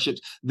without our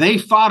ships. They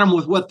fought them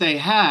with what they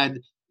had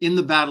in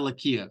the Battle of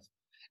Kiev.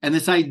 And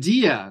this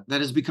idea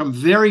that has become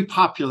very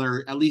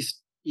popular, at least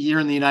here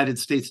in the United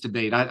States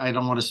debate, I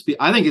don't want to speak.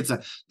 I think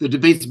the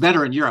debate's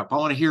better in Europe. I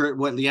want to hear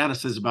what Liana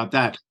says about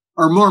that,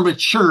 or more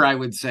mature, I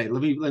would say.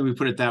 Let me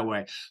put it that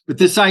way. But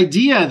this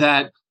idea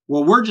that,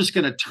 well, we're just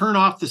going to turn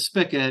off the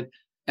spigot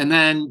and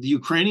then the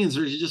Ukrainians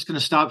are just going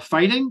to stop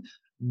fighting,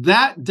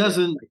 that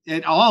doesn't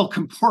at all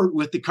comport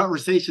with the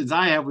conversations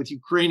I have with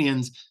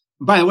Ukrainians.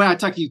 By the way, I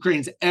talk to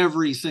Ukrainians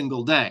every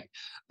single day.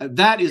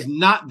 That is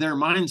not their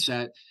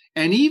mindset.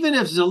 And even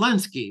if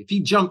Zelensky, if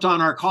he jumped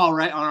on our call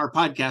on our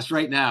podcast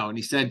right now and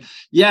he said,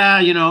 yeah,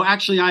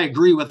 actually, I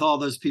agree with all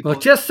those people. Well,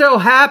 it just so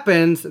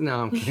happens.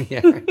 No, I'm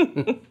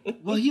kidding.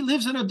 Well, he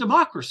lives in a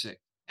democracy.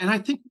 And I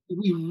think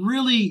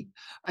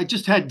I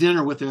just had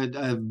dinner with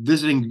a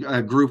visiting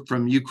group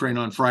from Ukraine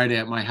on Friday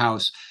at my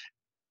house.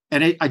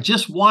 And I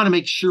just want to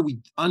make sure we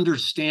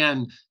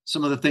understand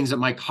some of the things that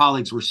my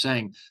colleagues were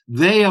saying.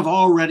 They have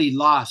already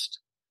lost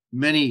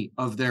many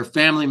of their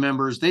family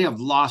members. They have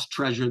lost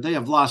treasure. They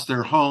have lost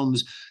their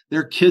homes.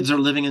 Their kids are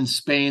living in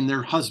Spain.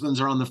 Their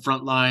husbands are on the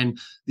front line.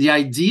 The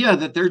idea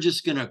that they're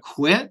just going to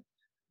quit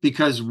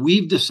because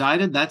we've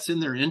decided that's in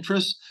their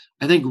interest,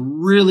 I think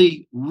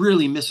really,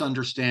 really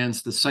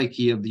misunderstands the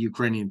psyche of the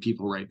Ukrainian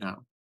people right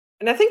now.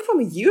 And I think from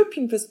a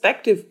European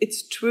perspective,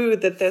 it's true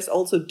that there's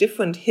also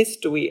different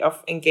history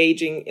of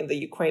engaging in the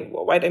Ukraine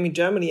war, right? I mean,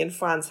 Germany and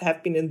France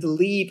have been in the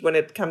lead when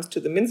it comes to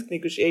the Minsk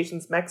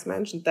negotiations. Max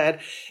mentioned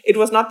that it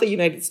was not the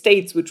United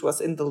States which was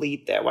in the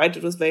lead there, right?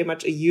 It was very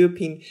much a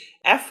European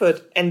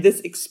effort. And this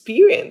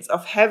experience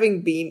of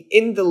having been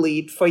in the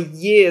lead for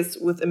years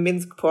with the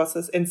Minsk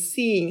process and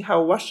seeing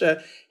how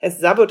Russia has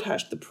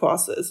sabotaged the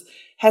process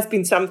has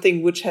been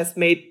something which has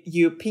made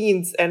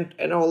Europeans and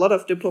a lot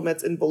of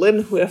diplomats in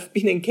Berlin who have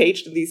been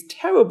engaged in these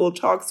terrible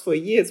talks for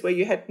years where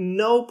you had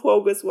no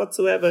progress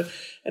whatsoever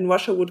and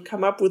Russia would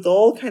come up with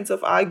all kinds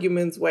of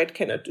arguments, why it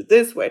cannot do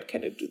this, why it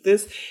cannot do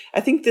this.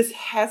 I think this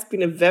has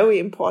been a very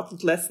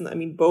important lesson, I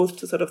mean, both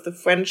to sort of the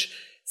French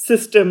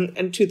system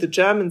and to the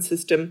German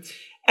system.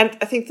 And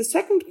I think the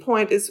second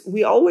point is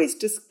we always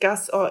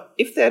discuss, or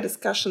if there are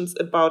discussions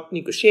about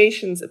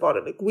negotiations, about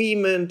an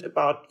agreement,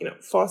 about,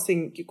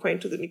 forcing Ukraine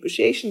to the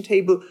negotiation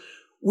table,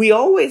 we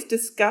always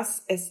discuss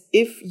as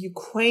if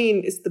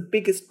Ukraine is the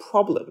biggest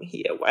problem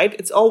here, right?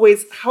 It's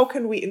always, how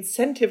can we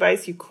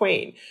incentivize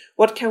Ukraine?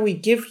 What can we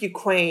give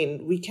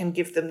Ukraine? We can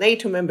give them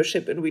NATO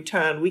membership in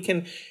return. We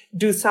can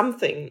do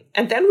something.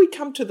 And then we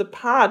come to the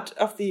part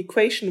of the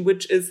equation,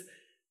 which is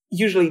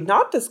usually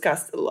not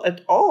discussed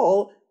at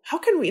all. How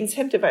can we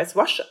incentivize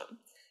Russia?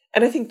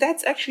 And I think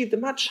that's actually the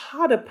much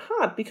harder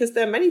part, because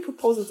there are many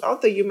proposals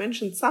out there. You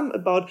mentioned some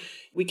about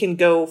we can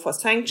go for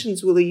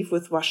sanctions relief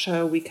with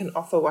Russia. We can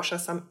offer Russia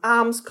some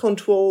arms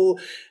control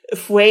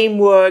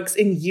frameworks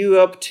in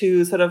Europe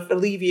to sort of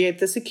alleviate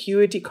the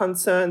security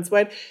concerns,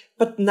 right?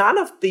 But none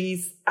of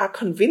these are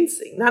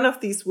convincing. None of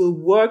these will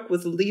work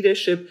with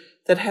leadership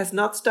that has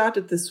not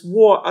started this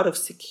war out of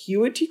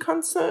security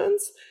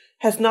concerns,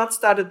 has not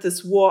started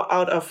this war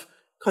out of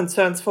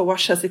concerns for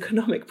Russia's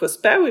economic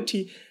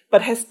prosperity,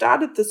 but has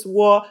started this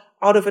war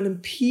out of an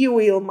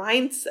imperial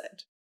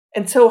mindset.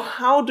 And so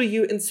how do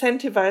you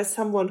incentivize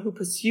someone who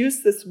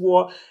pursues this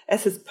war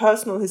as his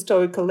personal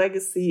historical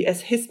legacy,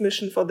 as his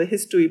mission for the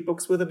history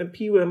books with an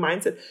imperial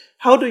mindset?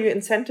 How do you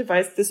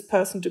incentivize this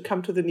person to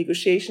come to the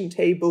negotiation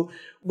table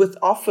with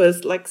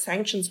offers like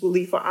sanctions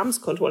relief or arms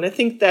control? And I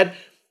think that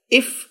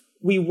if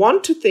we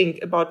want to think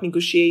about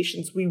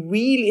negotiations, we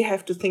really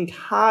have to think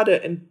harder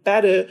and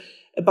better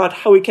about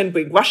how we can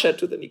bring Russia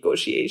to the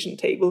negotiation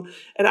table.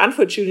 And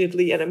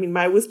unfortunately, and I mean,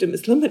 my wisdom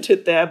is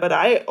limited there, but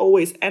I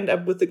always end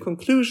up with the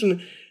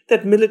conclusion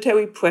that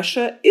military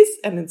pressure is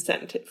an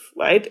incentive,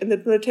 right? And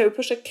that military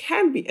pressure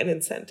can be an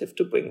incentive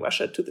to bring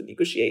Russia to the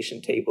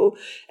negotiation table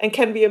and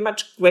can be a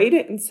much greater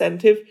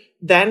incentive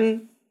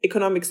than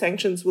economic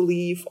sanctions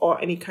relief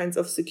or any kinds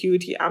of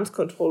security arms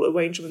control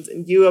arrangements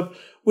in Europe,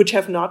 which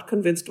have not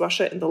convinced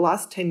Russia in the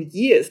last 10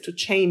 years to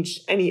change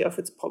any of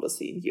its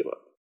policy in Europe.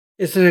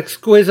 It's an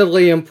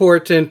exquisitely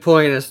important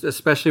point,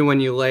 especially when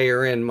you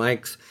layer in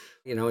Mike's,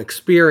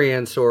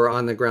 experience or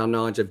on-the-ground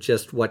knowledge of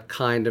just what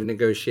kind of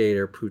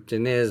negotiator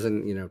Putin is,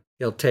 and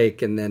he'll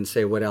take and then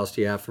say, "What else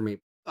do you have for me?"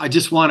 I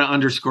just want to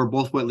underscore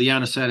both what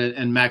Liana said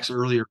and Max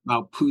earlier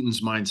about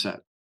Putin's mindset,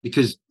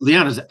 because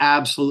Liana's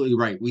absolutely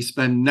right. We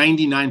spend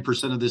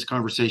 99% of this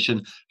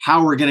conversation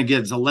how we're going to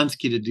get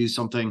Zelensky to do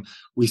something.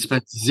 We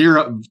spent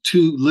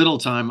too little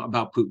time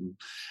about Putin.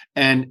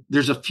 And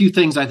there's a few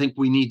things I think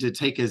we need to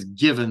take as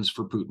givens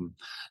for Putin.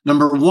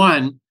 Number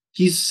one,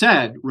 he's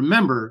said,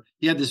 remember,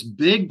 he had this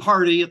big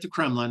party at the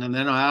Kremlin and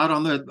then out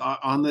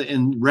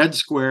in Red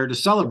Square to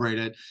celebrate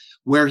it,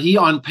 where he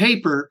on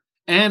paper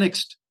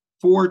annexed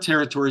 4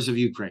 territories of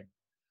Ukraine.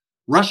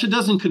 Russia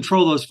doesn't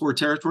control those 4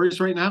 territories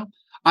right now.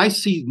 I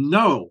see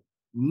no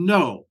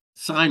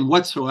sign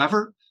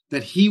whatsoever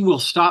that he will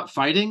stop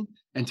fighting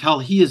until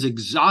he has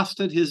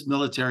exhausted his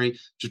military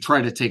to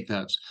try to take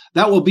those.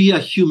 That will be a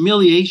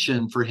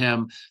humiliation for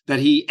him that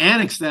he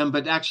annexed them,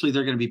 but actually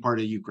they're going to be part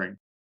of Ukraine.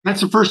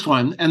 That's the first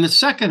one. And the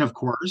second, of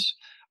course,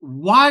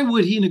 why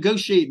would he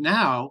negotiate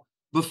now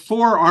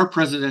before our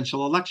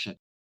presidential election?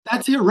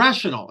 That's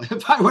irrational.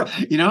 If I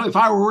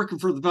were working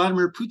for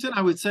Vladimir Putin,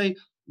 I would say,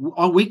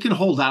 we can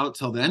hold out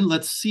till then.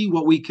 Let's see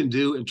what we can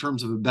do in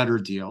terms of a better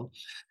deal.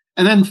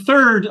 And then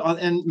third,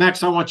 and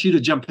Max, I want you to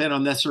jump in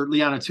on this, or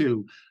Liana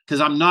too, because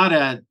I'm not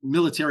a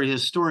military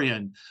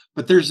historian,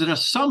 but there's an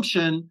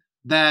assumption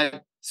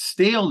that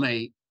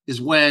stalemate is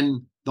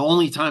when the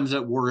only times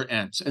that war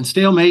ends. And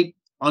stalemate,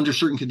 under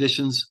certain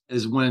conditions,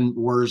 is when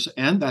wars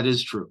end. That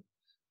is true.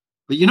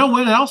 But you know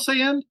when else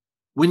they end?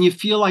 When you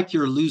feel like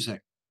you're losing,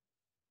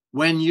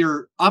 when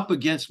you're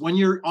when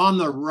you're on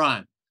the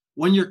run,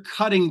 when you're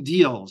cutting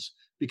deals,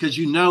 because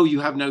you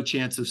have no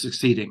chance of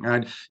succeeding.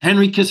 Right?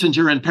 Henry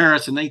Kissinger in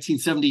Paris in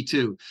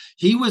 1972,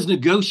 he was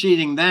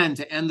negotiating then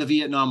to end the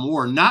Vietnam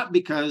War, not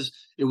because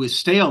it was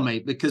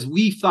stalemate, because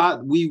we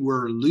thought we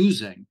were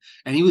losing,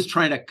 and he was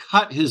trying to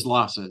cut his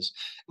losses.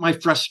 My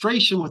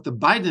frustration with the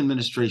Biden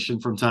administration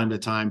from time to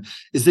time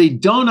is they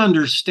don't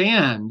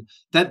understand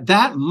that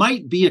that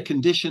might be a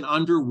condition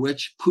under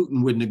which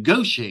Putin would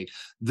negotiate.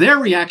 Their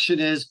reaction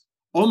is,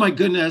 oh my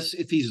goodness,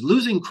 if he's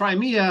losing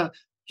Crimea,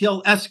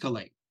 he'll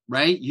escalate.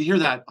 Right? You hear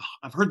that.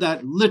 I've heard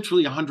that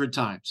literally 100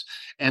 times.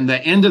 And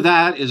the end of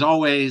that is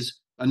always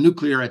a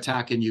nuclear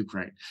attack in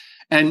Ukraine.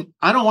 And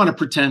I don't want to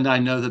pretend I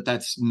know that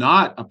that's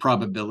not a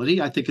probability.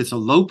 I think it's a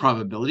low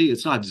probability.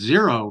 It's not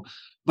zero.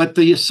 But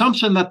the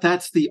assumption that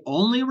that's the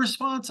only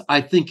response, I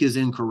think, is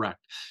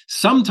incorrect.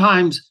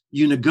 Sometimes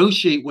you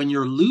negotiate when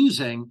you're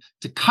losing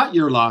to cut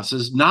your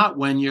losses, not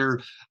when you're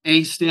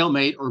A,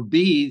 stalemate, or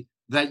B,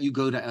 that you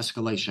go to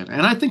escalation.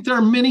 And I think there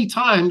are many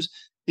times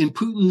in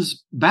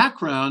Putin's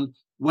background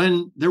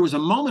when there was a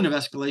moment of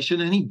escalation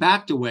and he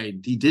backed away.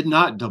 He did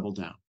not double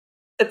down.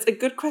 It's a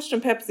good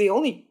question. Perhaps the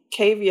only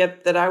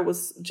caveat that I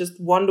was just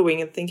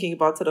wondering and thinking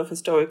about sort of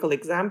historical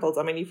examples.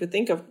 I mean, if you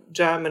think of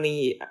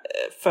Germany,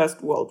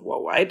 First World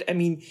War, right? I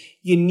mean,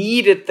 you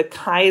needed the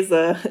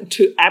Kaiser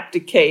to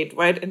abdicate,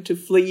 right? And to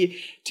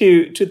flee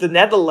to the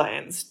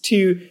Netherlands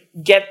to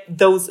get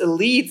those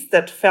elites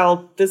that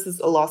felt this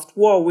is a lost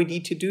war. We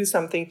need to do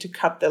something to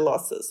cut their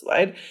losses,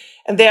 right?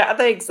 And there are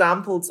other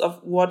examples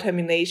of war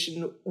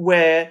termination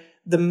where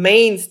the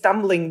main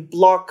stumbling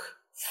block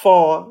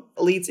for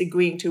elites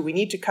agreeing to we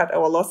need to cut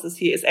our losses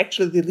here is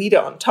actually the leader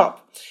on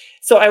top.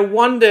 So I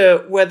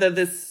wonder whether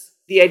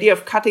the idea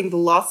of cutting the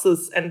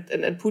losses and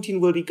Putin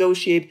will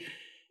negotiate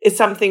is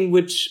something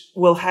which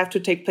will have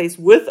to take place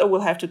with or will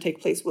have to take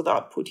place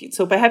without Putin.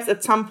 So perhaps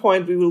at some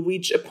point we will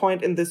reach a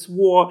point in this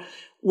war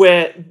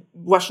where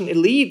Russian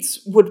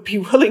elites would be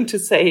willing to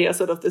say, or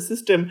sort of the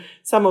system,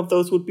 some of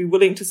those would be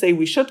willing to say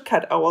we should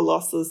cut our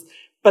losses,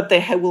 but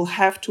they will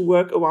have to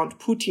work around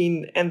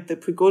Putin, and the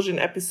Prigozhin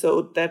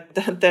episode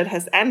that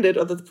has ended,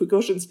 or the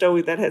Prigozhin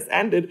story that has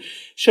ended,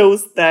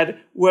 shows that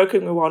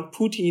working around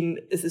Putin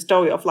is a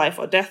story of life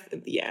or death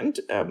in the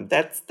end.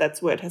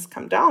 That's where it has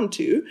come down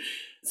to.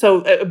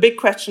 So a big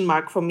question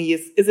mark for me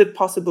is it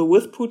possible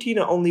with Putin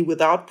or only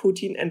without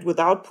Putin? And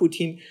without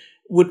Putin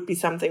would be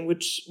something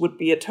which would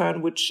be a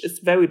turn which is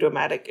very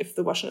dramatic if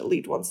the Russian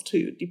elite wants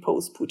to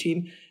depose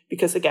Putin.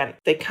 Because again,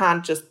 they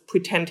can't just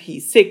pretend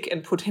he's sick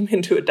and put him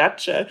into a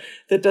dacha.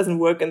 That doesn't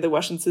work in the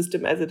Russian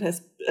system as it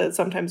has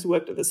sometimes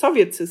worked in the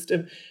Soviet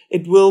system.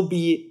 It will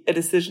be a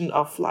decision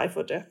of life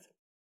or death.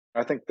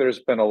 I think there's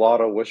been a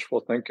lot of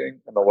wishful thinking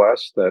in the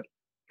West that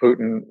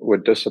Putin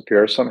would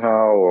disappear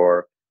somehow,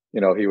 or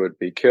he would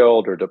be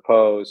killed or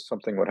deposed,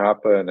 something would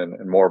happen,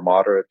 and more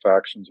moderate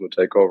factions would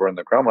take over in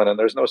the Kremlin. And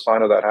there's no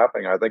sign of that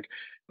happening. I think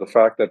the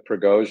fact that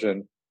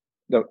Prigozhin,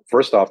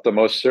 first off, the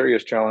most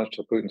serious challenge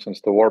to Putin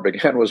since the war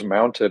began was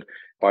mounted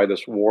by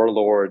this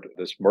warlord,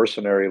 this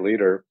mercenary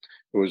leader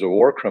who was a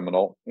war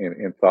criminal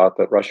and thought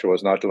that Russia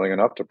was not doing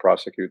enough to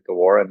prosecute the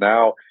war. And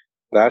now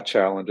that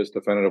challenge is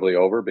definitively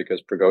over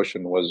because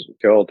Prigozhin was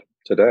killed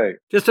today.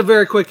 Just a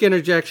very quick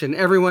interjection.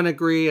 Everyone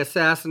agree,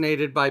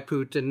 assassinated by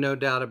Putin, no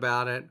doubt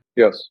about it.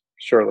 Yes,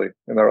 surely.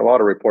 And there are a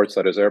lot of reports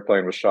that his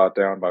airplane was shot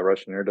down by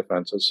Russian air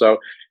defenses. So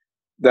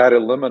that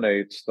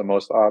eliminates the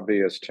most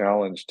obvious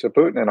challenge to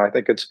Putin. And I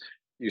think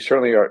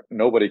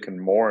nobody can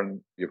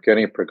mourn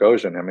Yevgeny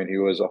Prigozhin. I mean, he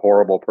was a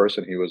horrible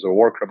person. He was a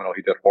war criminal.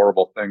 He did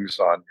horrible things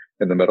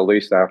in the Middle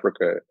East,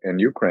 Africa, and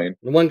Ukraine.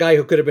 The one guy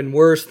who could have been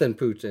worse than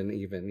Putin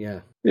even, yeah.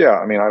 Yeah,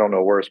 I mean, I don't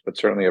know worse, but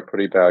certainly a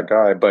pretty bad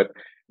guy. But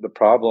the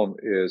problem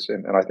is,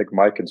 and I think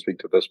Mike can speak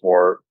to this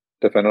more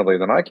definitively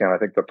than I can, I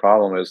think the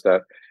problem is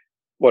that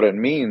what it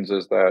means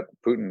is that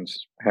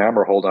Putin's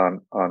hammerhold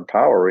on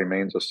power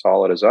remains as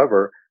solid as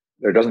ever.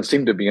 There doesn't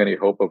seem to be any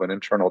hope of an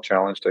internal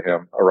challenge to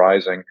him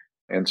arising.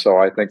 And so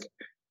I think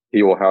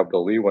he will have the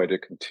leeway to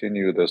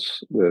continue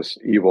this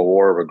evil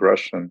war of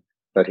aggression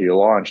that he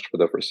launched for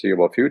the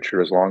foreseeable future,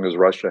 as long as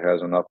Russia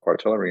has enough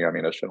artillery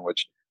ammunition,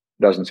 which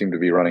doesn't seem to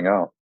be running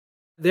out.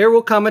 There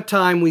will come a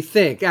time, we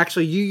think.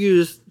 Actually, you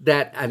used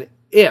that an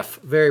if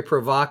very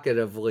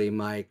provocatively,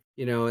 Mike.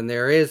 And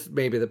there is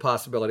maybe the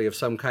possibility of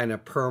some kind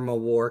of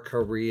perma-war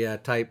Korea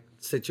type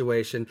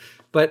situation.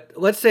 But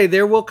let's say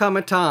there will come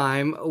a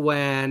time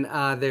when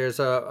there's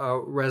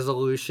a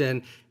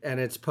resolution and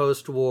it's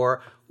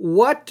post-war.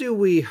 What do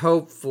we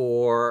hope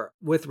for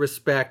with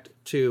respect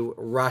to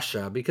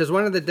Russia? Because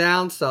one of the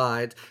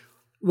downsides,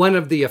 one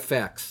of the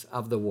effects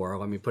of the war,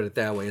 let me put it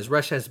that way, is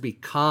Russia has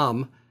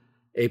become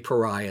a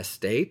pariah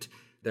state.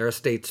 They're a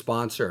state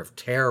sponsor of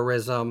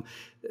terrorism.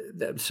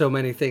 So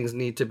many things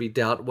need to be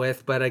dealt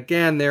with. But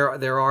again,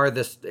 there are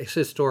this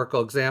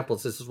historical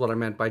examples. This is what I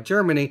meant by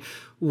Germany,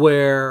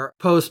 where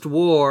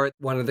post-war,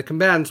 one of the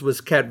combatants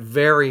was kept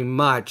very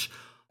much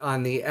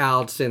on the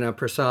outs in a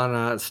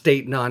persona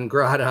state non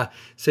grata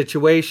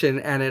situation,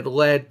 and it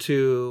led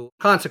to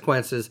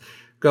consequences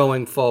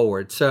going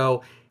forward.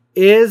 So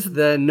is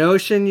the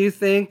notion, you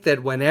think,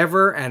 that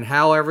whenever and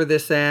however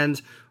this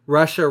ends,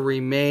 Russia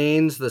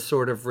remains the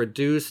sort of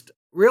reduced,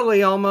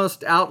 really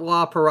almost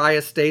outlaw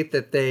pariah state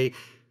that they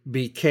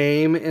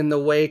became in the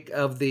wake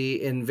of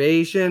the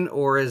invasion?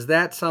 Or is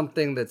that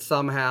something that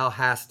somehow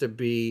has to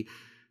be,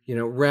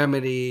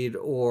 remedied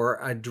or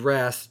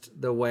addressed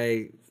the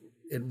way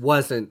it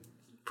wasn't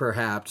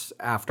perhaps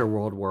after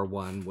World War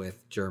I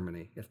with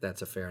Germany, if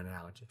that's a fair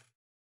analogy?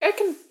 I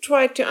can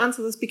try to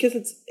answer this because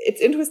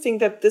it's interesting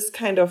that this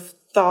kind of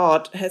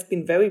thought has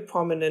been very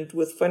prominent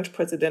with French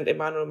President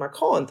Emmanuel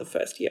Macron in the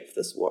first year of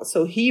this war.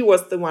 So he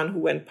was the one who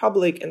went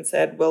public and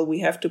said, well, we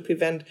have to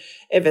prevent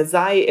a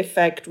Versailles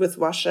effect with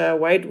Russia,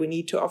 right? We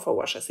need to offer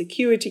Russia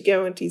security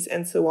guarantees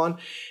and so on.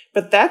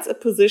 But that's a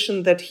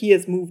position that he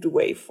has moved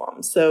away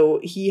from. So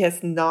he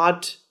has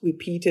not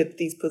repeated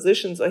these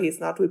positions, or he has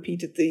not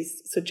repeated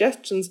these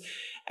suggestions.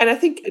 And I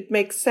think it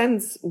makes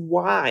sense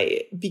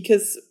why,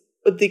 because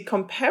the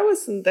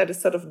comparison that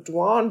is sort of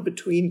drawn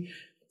between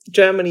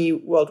Germany,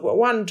 World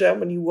War I,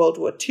 Germany, World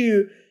War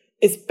II,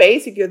 is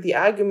basically the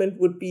argument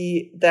would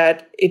be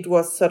that it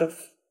was sort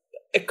of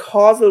a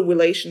causal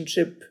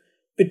relationship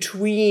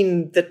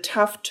between the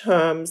tough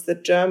terms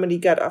that Germany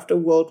got after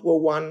World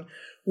War I,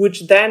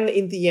 which then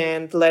in the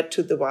end led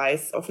to the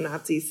rise of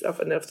Nazis of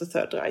the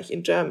Third Reich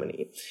in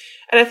Germany.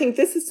 And I think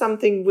this is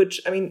something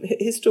which,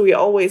 history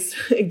always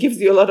gives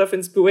you a lot of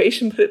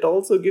inspiration, but it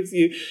also gives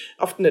you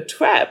often a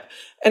trap.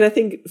 And I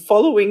think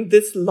following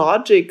this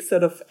logic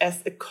sort of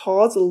as a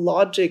causal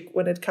logic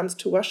when it comes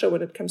to Russia,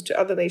 when it comes to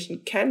other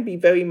nations, can be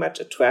very much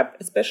a trap,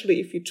 especially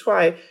if you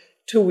try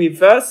to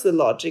reverse the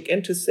logic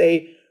and to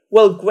say,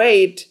 well,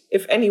 great,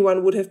 if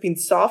anyone would have been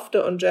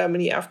softer on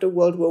Germany after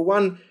World War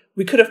I,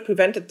 we could have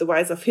prevented the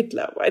rise of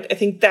Hitler, right? I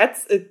think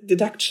that's a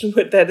deduction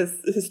that is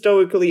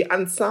historically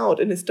unsound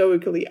and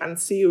historically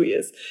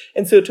unserious.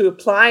 And so to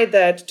apply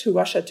that to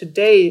Russia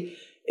today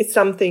is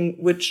something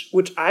which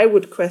I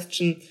would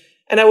question.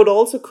 And I would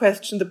also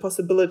question the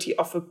possibility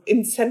of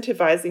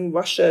incentivizing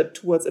Russia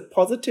towards a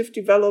positive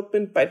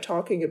development by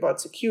talking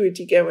about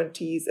security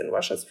guarantees and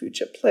Russia's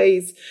future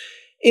place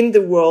in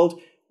the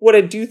world. What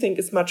I do think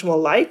is much more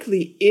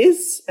likely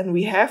is, and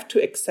we have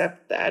to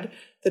accept that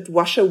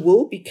Russia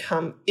will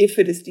become, if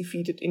it is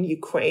defeated in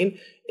Ukraine,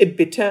 a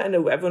bitter and a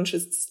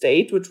revanchist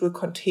state, which will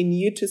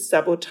continue to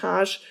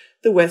sabotage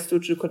the West,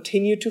 which will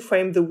continue to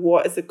frame the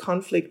war as a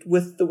conflict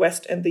with the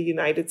West and the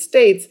United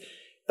States.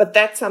 But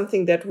that's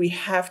something that we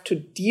have to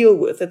deal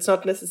with. It's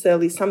not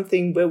necessarily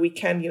something where we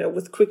can,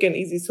 with quick and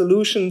easy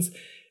solutions,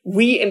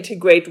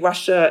 reintegrate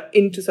Russia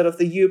into sort of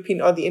the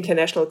European or the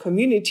international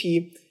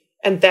community.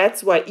 And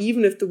that's why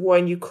even if the war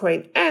in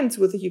Ukraine ends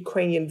with a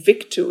Ukrainian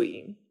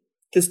victory,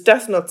 this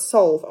does not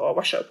solve our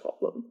Russia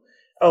problem.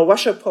 Our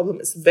Russia problem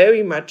is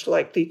very much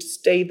likely to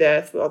stay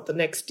there throughout the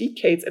next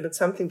decades, and it's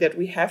something that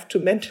we have to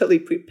mentally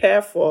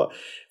prepare for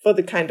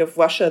the kind of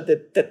Russia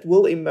that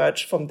will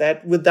emerge from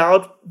that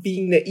without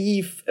being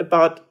naive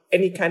about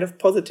any kind of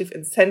positive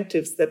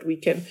incentives that we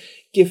can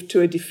give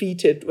to a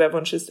defeated,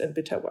 revanchist and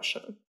bitter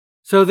Russia.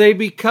 So they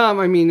become,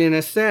 in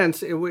a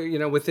sense,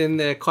 within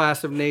the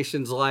class of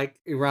nations like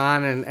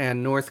Iran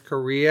and North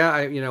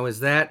Korea, is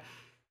that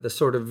the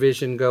sort of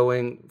vision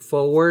going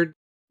forward?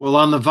 Well,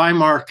 on the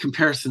Weimar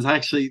comparisons,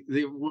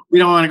 we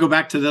don't want to go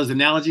back to those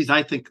analogies.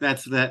 I think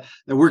that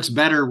works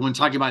better when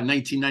talking about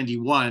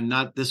 1991,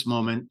 not this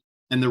moment,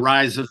 and the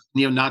rise of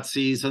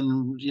neo-Nazis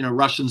and,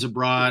 Russians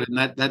abroad. And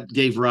that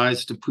gave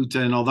rise to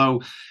Putin,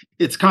 although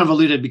it's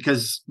convoluted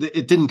because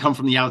it didn't come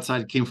from the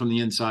outside, it came from the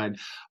inside.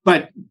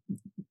 But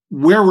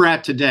where we're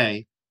at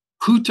today,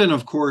 Putin,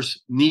 of course,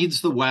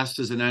 needs the West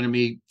as an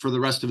enemy for the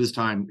rest of his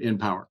time in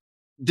power.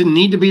 Didn't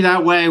need to be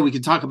that way. We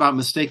could talk about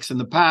mistakes in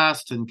the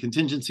past and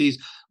contingencies,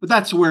 but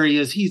that's where he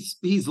is.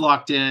 He's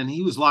locked in.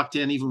 He was locked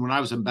in even when I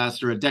was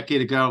ambassador a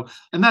decade ago.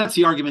 And that's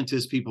the argument to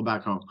his people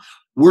back home.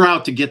 We're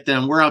out to get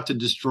them. We're out to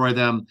destroy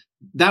them.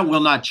 That will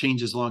not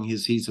change as long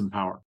as he's in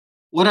power.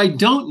 What I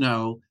don't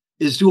know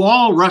is, do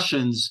all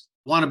Russians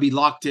want to be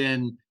locked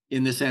in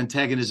this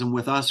antagonism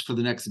with us for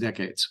the next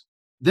decades?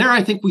 There,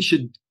 I think we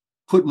should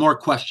put more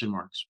question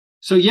marks.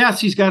 So yes,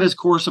 he's got his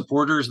core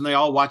supporters and they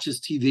all watch his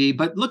TV,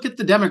 but look at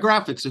the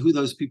demographics of who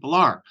those people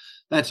are.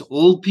 That's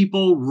old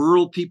people,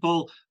 rural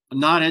people,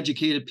 not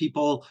educated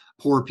people,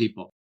 poor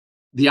people.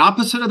 The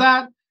opposite of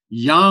that,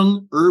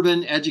 young,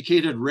 urban,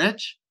 educated,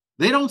 rich,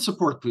 they don't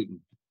support Putin.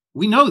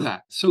 We know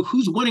that. So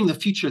who's winning the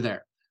future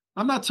there?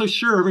 I'm not so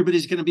sure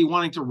everybody's going to be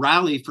wanting to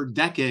rally for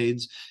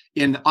decades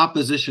in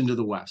opposition to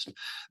the West.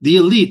 The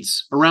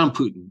elites around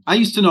Putin, I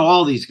used to know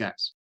all these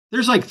guys.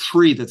 There's like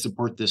 3 that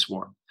support this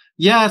war.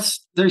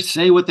 Yes, they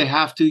say what they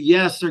have to.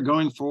 Yes, they're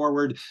going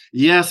forward.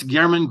 Yes,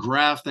 German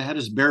Graf, the head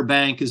of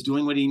Sberbank, is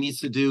doing what he needs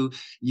to do.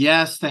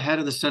 Yes, the head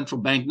of the central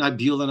bank,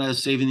 Nabulina,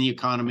 is saving the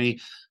economy.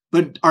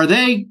 But are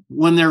they,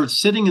 when they're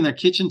sitting in their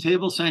kitchen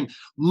table saying,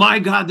 my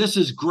God, this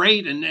is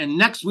great, and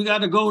next we got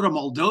to go to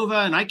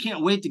Moldova, and I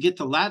can't wait to get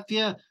to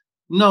Latvia?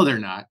 No, they're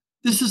not.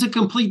 This is a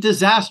complete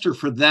disaster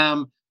for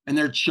them and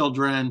their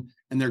children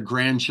and their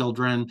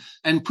grandchildren.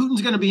 And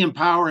Putin's going to be in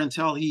power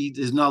until he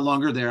is no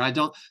longer there.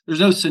 There's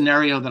no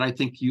scenario that I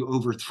think you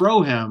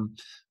overthrow him.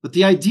 But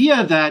the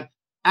idea that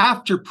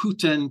after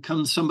Putin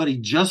comes somebody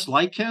just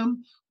like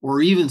him,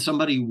 or even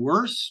somebody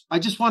worse, I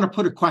just want to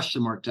put a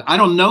question mark to. I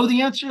don't know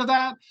the answer to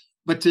that,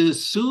 but to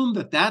assume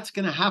that that's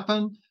going to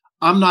happen,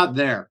 I'm not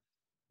there.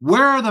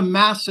 Where are the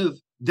massive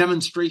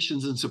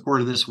demonstrations in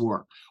support of this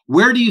war?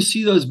 Where do you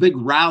see those big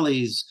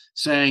rallies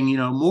saying,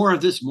 more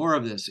of this, more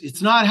of this?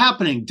 It's not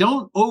happening.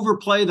 Don't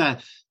overplay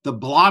that. The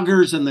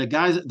bloggers and the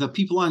guys, the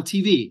people on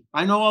TV.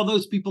 I know all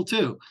those people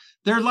too.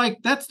 They're like,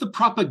 that's the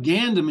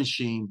propaganda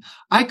machine.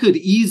 I could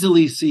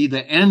easily see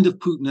the end of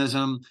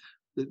Putinism.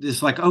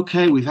 It's like,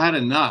 okay, we've had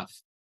enough.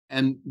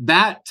 And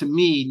that to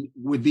me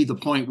would be the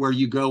point where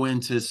you go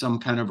into some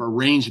kind of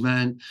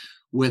arrangement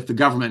with the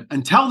government.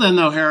 Until then,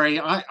 though, Harry,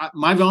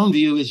 my own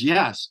view is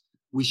yes,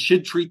 we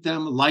should treat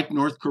them like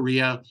North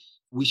Korea.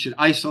 We should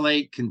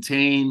isolate,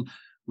 contain,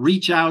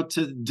 reach out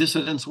to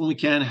dissidents when we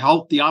can,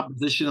 help the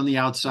opposition on the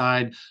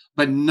outside.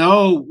 But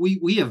no,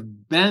 we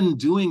have been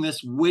doing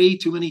this way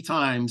too many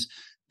times.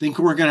 Think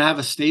we're going to have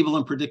a stable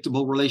and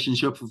predictable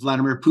relationship with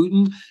Vladimir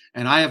Putin,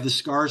 and I have the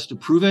scars to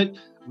prove it.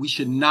 We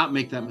should not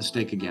make that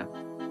mistake again.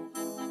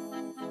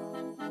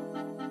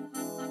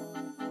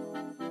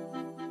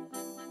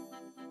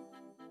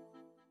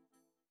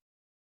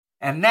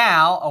 And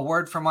now, a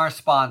word from our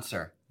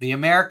sponsor, the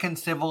American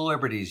Civil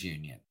Liberties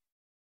Union.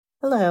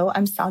 Hello,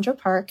 I'm Sandra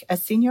Park, a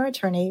senior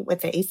attorney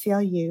with the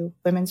ACLU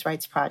Women's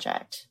Rights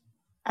Project.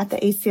 At the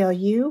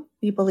ACLU,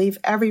 we believe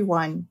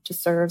everyone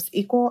deserves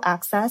equal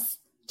access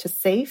to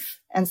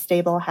safe and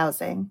stable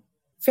housing.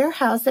 Fair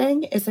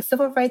housing is a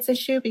civil rights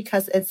issue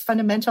because it's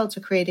fundamental to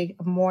creating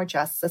a more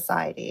just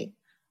society.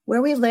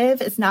 Where we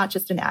live is not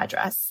just an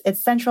address. It's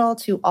central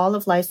to all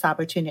of life's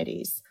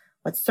opportunities,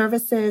 what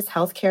services,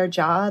 healthcare,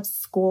 jobs,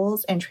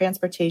 schools, and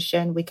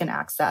transportation we can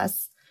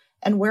access,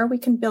 and where we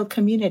can build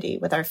community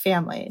with our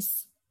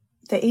families.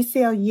 The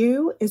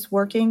ACLU is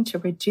working to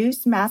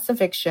reduce mass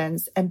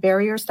evictions and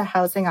barriers to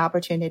housing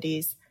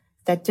opportunities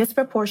that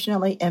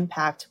disproportionately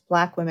impact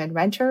Black women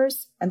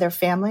renters and their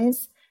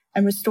families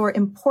and restore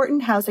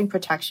important housing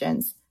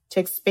protections to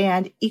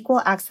expand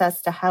equal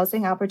access to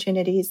housing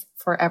opportunities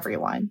for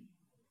everyone.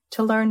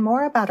 To learn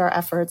more about our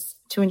efforts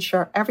to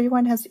ensure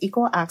everyone has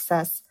equal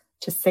access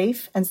to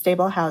safe and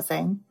stable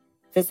housing,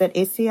 visit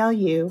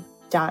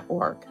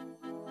aclu.org.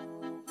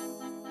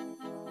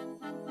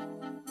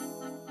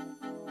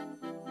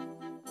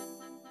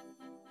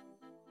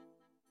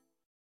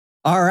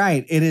 All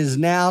right, it is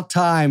now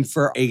time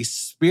for a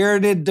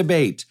spirited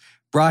debate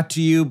brought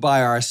to you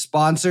by our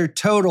sponsor,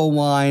 Total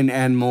Wine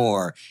and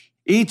More.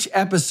 Each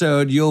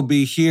episode, you'll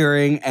be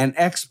hearing an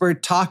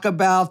expert talk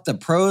about the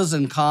pros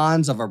and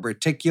cons of a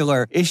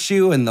particular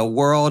issue in the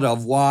world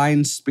of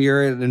wine,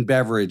 spirit, and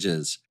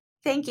beverages.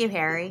 Thank you,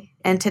 Harry.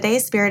 In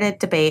today's spirited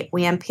debate,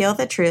 we unpeel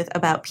the truth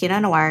about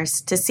Pinot Noirs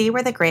to see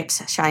where the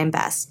grapes shine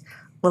best,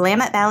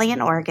 Willamette Valley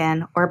in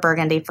Oregon or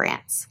Burgundy,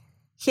 France.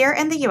 Here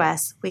in the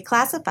U.S., we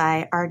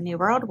classify our New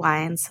World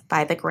wines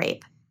by the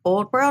grape.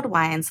 Old World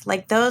wines,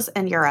 like those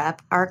in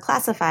Europe, are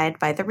classified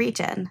by the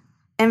region.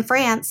 In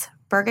France,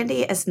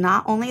 Burgundy is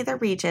not only the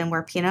region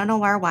where Pinot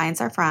Noir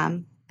wines are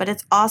from, but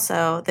it's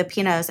also the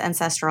Pinot's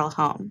ancestral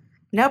home.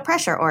 No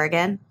pressure,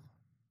 Oregon.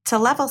 To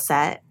level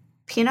set,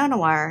 Pinot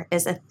Noir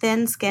is a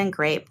thin-skinned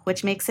grape,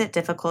 which makes it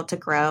difficult to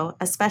grow,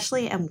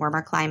 especially in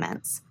warmer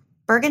climates.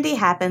 Burgundy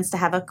happens to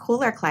have a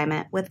cooler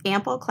climate with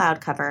ample cloud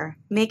cover,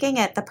 making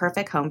it the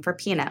perfect home for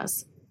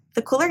Pinots.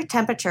 The cooler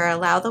temperature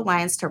allows the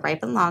wines to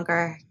ripen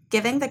longer,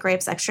 giving the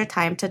grapes extra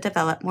time to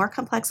develop more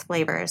complex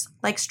flavors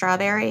like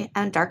strawberry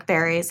and dark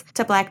berries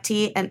to black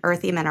tea and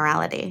earthy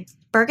minerality.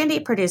 Burgundy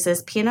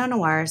produces Pinot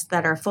Noirs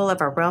that are full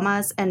of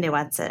aromas and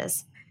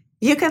nuances.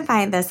 You can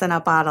find this in a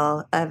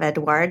bottle of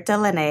Edouard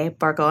Delaney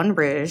Bourgogne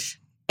Rouge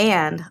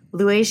and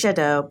Louis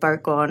Jadot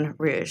Bourgogne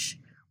Rouge,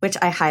 which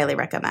I highly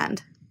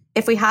recommend.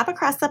 If we hop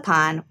across the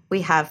pond,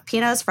 we have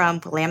Pinots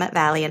from Willamette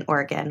Valley in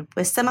Oregon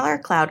with similar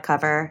cloud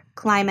cover,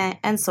 climate,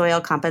 and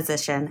soil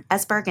composition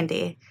as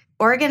Burgundy.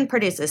 Oregon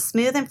produces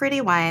smooth and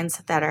fruity wines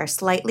that are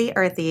slightly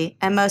earthy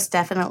and most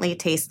definitely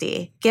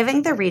tasty,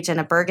 giving the region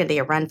of Burgundy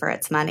a run for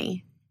its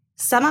money.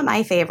 Some of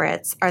my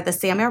favorites are the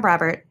Samuel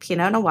Robert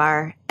Pinot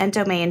Noir and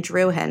Domaine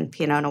Drouhin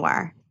Pinot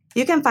Noir.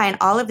 You can find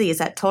all of these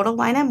at Total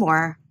Wine and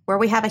More, where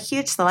we have a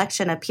huge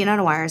selection of Pinot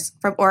Noirs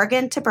from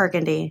Oregon to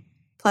Burgundy,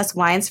 plus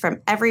wines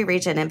from every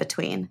region in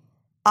between.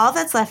 All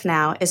that's left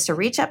now is to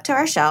reach up to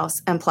our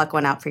shelves and pluck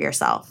one out for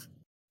yourself.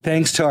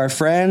 Thanks to our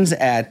friends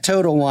at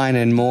Total Wine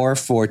and More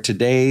for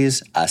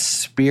today's A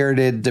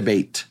Spirited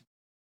Debate.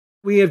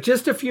 We have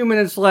just a few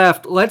minutes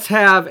left. Let's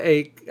have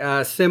a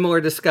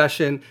similar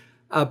discussion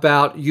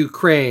about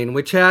Ukraine,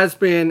 which has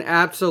been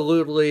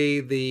absolutely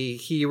the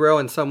hero,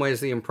 in some ways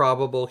the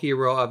improbable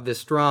hero of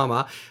this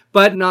drama,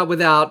 but not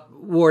without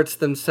warts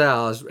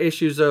themselves.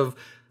 Issues of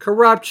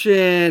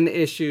corruption,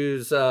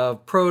 issues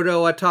of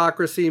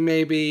proto-autocracy,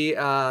 maybe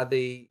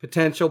the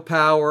potential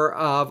power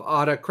of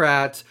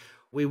autocrats.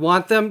 We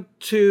want them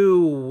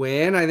to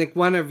win. I think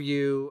one of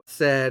you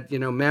said,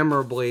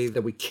 memorably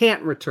that we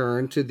can't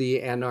return to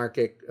the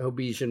anarchic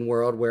Hobbesian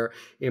world where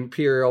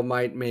imperial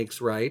might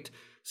makes right.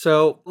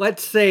 So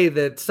let's say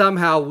that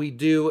somehow we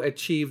do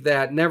achieve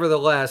that.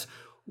 Nevertheless,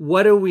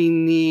 what do we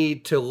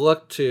need to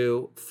look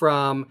to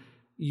from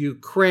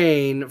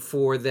Ukraine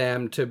for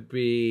them to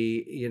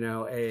be,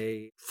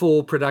 a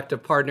full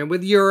productive partner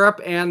with Europe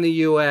and the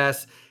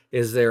U.S.?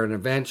 Is there an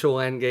eventual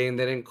endgame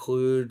that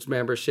includes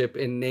membership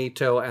in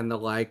NATO and the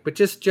like? But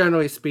just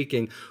generally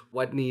speaking,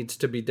 what needs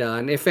to be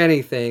done, if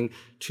anything,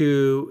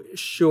 to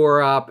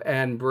shore up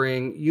and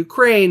bring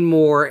Ukraine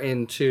more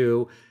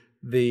into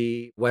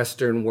the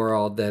Western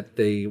world that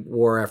the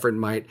war effort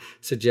might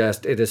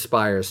suggest it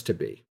aspires to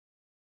be?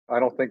 I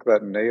don't think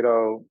that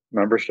NATO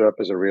membership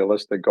is a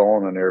realistic goal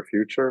in the near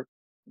future.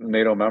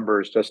 NATO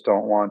members just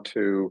don't want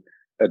to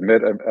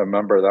admit a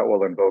member that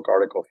will invoke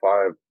Article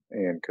 5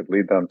 and could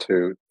lead them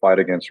to fight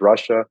against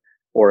Russia,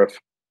 or if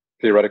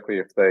theoretically,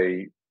 if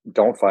they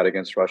don't fight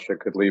against Russia,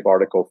 could leave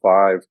Article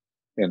 5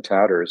 in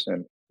tatters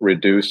and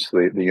reduce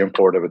the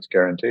import of its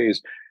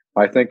guarantees.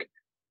 I think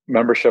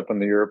membership in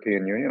the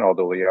European Union,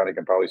 although Liana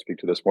can probably speak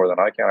to this more than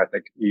I can, I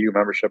think EU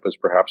membership is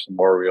perhaps a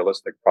more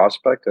realistic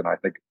prospect, and I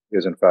think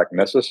is in fact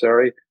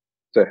necessary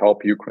to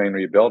help Ukraine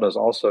rebuild, is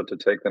also to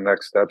take the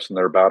next steps in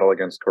their battle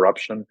against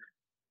corruption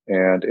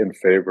and in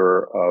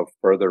favor of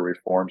further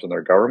reforms in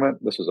their government.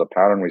 This is a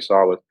pattern we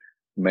saw with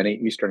many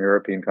Eastern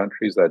European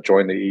countries that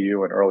joined the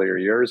EU in earlier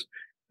years.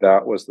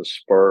 That was the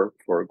spur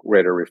for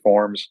greater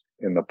reforms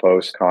in the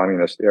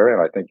post-communist era.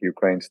 And I think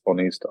Ukraine still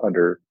needs to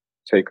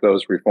undertake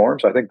those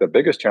reforms. I think the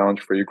biggest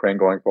challenge for Ukraine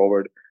going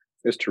forward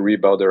is to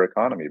rebuild their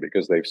economy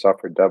because they've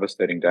suffered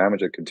devastating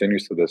damage. It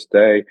continues to this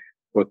day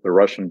with the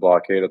Russian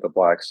blockade of the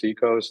Black Sea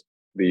coast.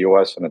 The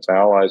U.S. and its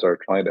allies are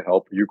trying to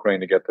help Ukraine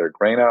to get their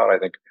grain out. I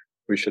think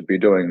we should be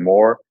doing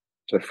more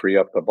to free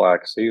up the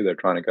Black Sea. They're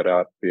trying to get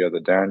out via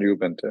the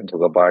Danube into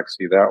the Black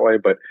Sea that way.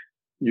 But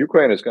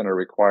Ukraine is going to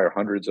require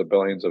hundreds of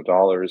billions of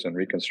dollars in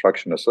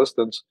reconstruction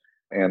assistance.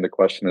 And the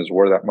question is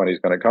where that money is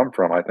going to come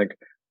from. I think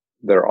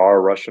there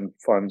are Russian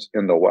funds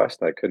in the West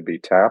that could be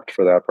tapped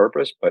for that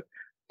purpose, but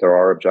there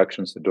are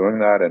objections to doing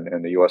that.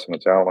 And the U.S. and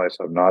its allies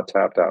have not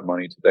tapped that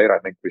money to date. I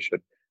think we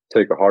should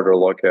take a harder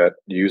look at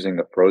using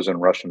the frozen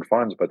Russian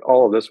funds. But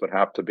all of this would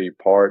have to be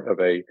part of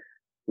a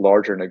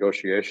larger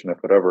negotiation if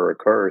it ever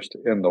occurs to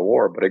end the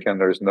war. But again,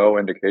 there's no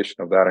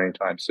indication of that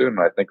anytime soon.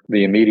 I think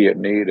the immediate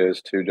need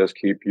is to just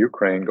keep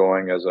Ukraine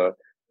going as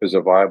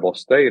a viable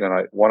state.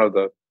 And one of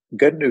the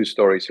good news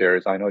stories here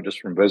is I know just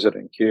from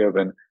visiting Kiev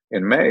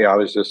in May, I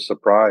was just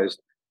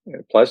surprised,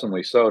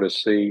 pleasantly so, to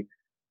see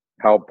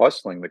how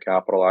bustling the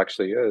capital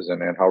actually is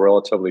and how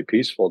relatively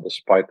peaceful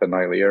despite the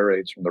nightly air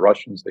raids from the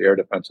Russians. The air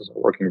defenses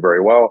are working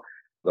very well.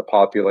 The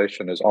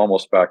population is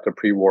almost back to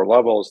pre-war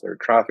levels. There are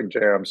traffic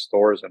jams,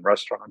 stores and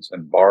restaurants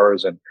and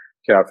bars and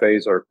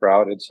cafes are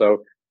crowded.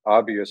 So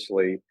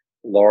obviously,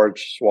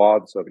 large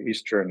swaths of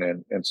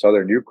eastern and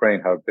southern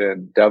Ukraine have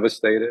been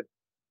devastated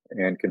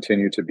and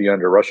continue to be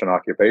under Russian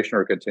occupation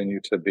or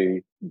continue to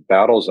be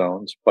battle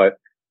zones. But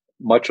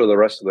much of the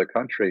rest of the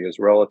country is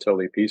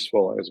relatively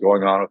peaceful and is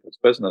going on with its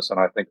business. And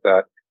I think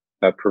that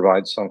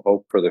provides some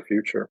hope for the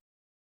future.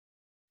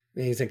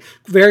 Amazing.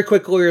 Very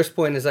quick lawyer's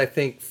point is I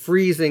think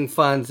freezing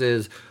funds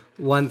is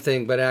one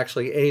thing, but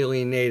actually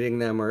alienating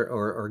them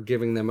or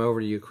giving them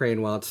over to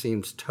Ukraine, while it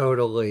seems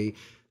totally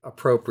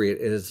appropriate,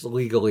 is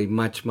legally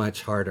much,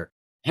 much harder.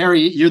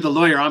 Harry, you're the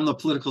lawyer. I'm the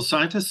political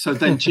scientist. So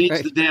then change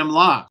Right. the damn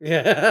law.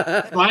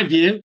 Yeah. My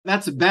view,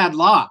 that's a bad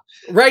law.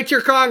 Write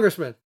your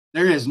congressman.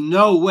 There is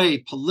no way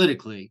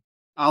politically,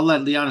 I'll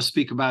let Liana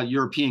speak about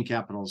European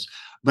capitals,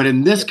 but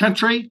in this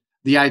country,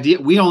 the idea,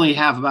 we only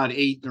have about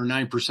 8 or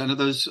 9% of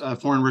those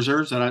foreign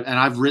reserves. And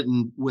I've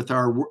written we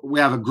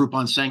have a group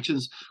on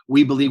sanctions.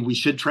 We believe we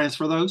should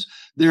transfer those.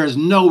 There is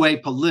no way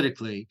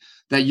politically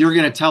that you're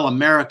going to tell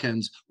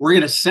Americans, we're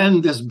going to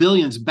send this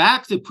billions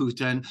back to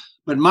Putin,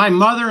 but my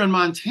mother in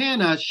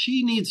Montana,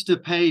 she needs to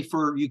pay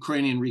for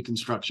Ukrainian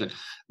reconstruction.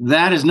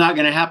 That is not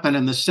going to happen.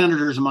 And the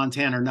senators in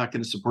Montana are not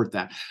going to support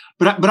that.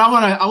 But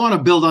I want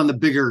to build on the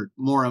bigger,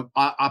 more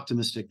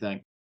optimistic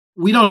thing.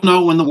 We don't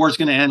know when the war is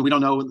going to end. We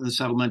don't know when the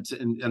settlement,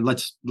 and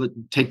let's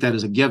take that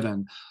as a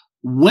given.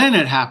 When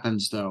it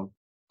happens, though,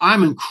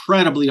 I'm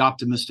incredibly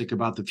optimistic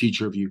about the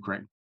future of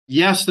Ukraine.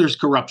 Yes, there's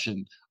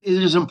corruption. It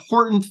is an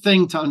important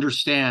thing to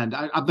understand.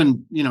 I've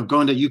been,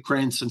 going to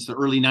Ukraine since the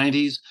early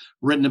 90s,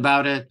 written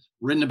about it,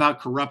 written about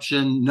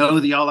corruption,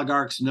 know the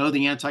oligarchs, know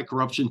the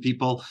anti-corruption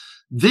people.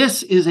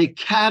 This is a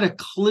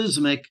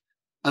cataclysmic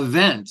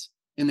event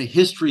in the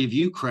history of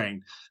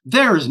Ukraine.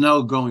 There is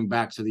no going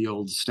back to the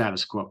old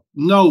status quo.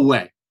 No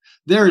way.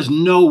 There is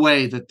no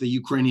way that the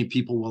Ukrainian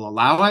people will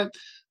allow it.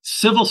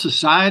 Civil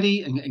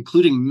society,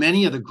 including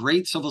many of the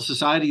great civil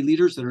society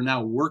leaders that are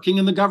now working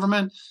in the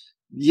government,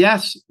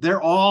 yes,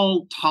 they're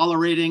all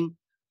tolerating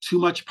too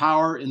much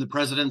power in the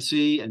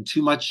presidency and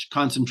too much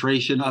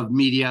concentration of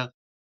media.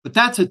 But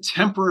that's a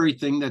temporary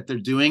thing that they're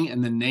doing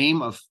in the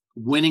name of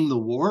winning the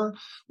war.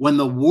 When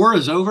the war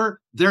is over,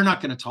 they're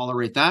not going to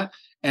tolerate that.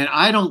 And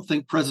I don't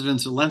think President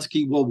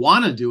Zelensky will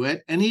want to do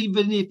it. And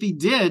even if he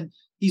did,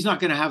 he's not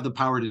going to have the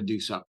power to do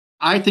so.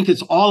 I think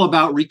it's all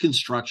about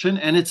reconstruction,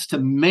 and it's to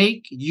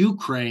make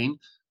Ukraine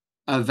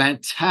a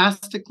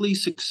fantastically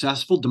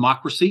successful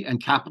democracy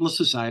and capitalist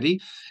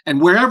society. And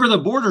wherever the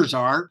borders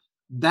are,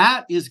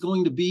 that is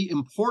going to be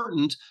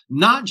important,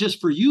 not just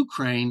for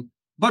Ukraine,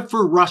 but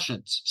for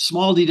Russians,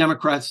 small d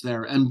Democrats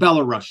there, and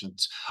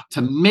Belarusians,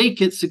 to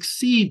make it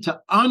succeed, to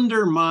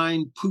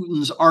undermine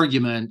Putin's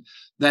argument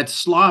that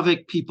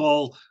Slavic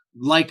people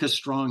like a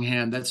strong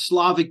hand, that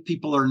Slavic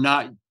people are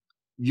not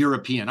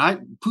European.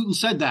 Putin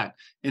said that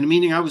in a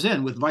meeting I was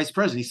in with the vice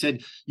president. He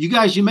said, you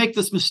guys, you make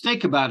this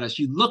mistake about us.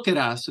 You look at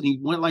us, and he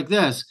went like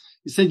this.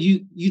 He said,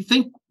 you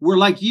think we're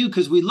like you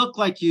because we look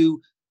like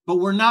you, but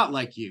we're not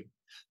like you.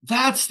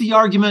 That's the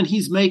argument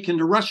he's making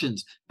to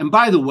Russians. And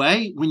by the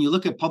way, when you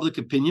look at public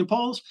opinion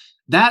polls,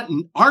 that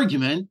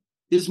argument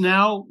is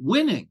now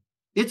winning.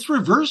 It's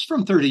reversed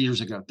from 30 years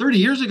ago. 30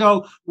 years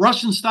ago,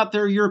 Russians thought they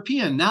were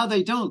European. Now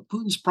they don't.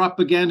 Putin's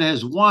propaganda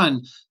has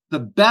won. The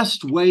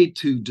best way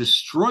to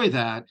destroy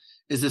that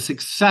is a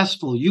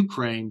successful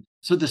Ukraine.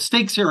 So the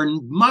stakes here are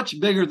much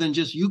bigger than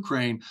just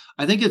Ukraine.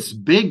 I think it's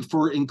big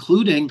for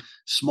including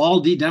small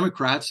d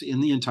Democrats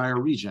in the entire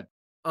region.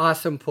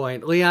 Awesome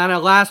point. Liana,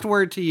 last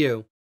word to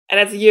you. And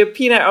as a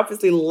European, I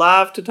obviously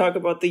love to talk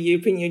about the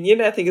European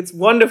Union. I think it's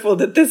wonderful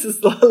that this is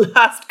the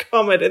last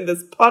comment in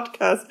this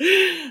podcast,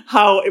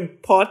 how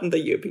important the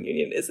European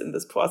Union is in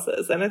this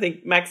process. And I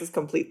think Max is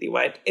completely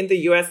right. In the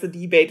US, the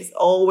debate is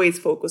always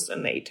focused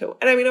on NATO.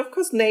 And I mean, of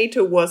course,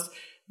 NATO was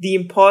the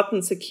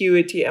important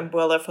security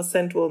umbrella for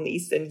Central and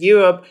Eastern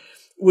Europe,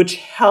 which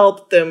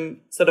helped them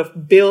sort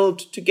of build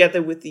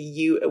together with the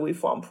EU a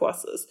reform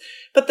process.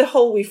 But the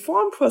whole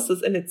reform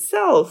process in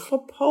itself,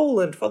 for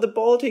Poland, for the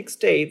Baltic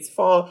states,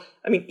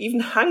 even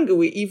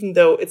Hungary, even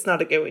though it's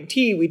not a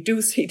guarantee, we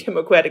do see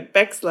democratic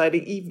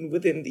backsliding even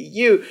within the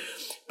EU.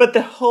 But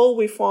the whole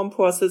reform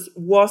process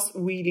was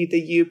really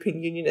the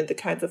European Union and the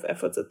kinds of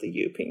efforts that the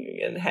European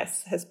Union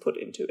has put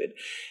into it.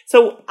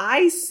 So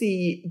I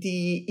see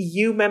the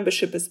EU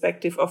membership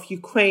perspective of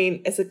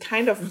Ukraine as a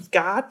kind of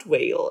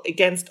guardrail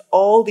against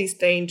all these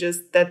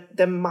dangers that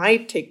there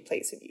might take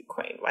place in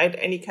Ukraine, right?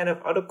 Any kind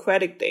of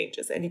autocratic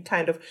dangers, any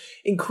kind of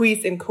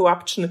increase in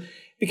corruption.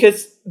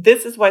 Because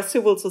this is why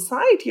civil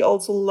society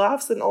also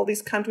loves in all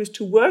these countries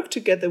to work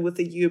together with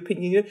the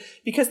European Union,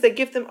 because they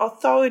give them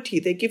authority,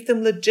 they give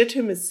them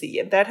legitimacy.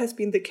 And that has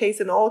been the case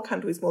in all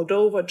countries,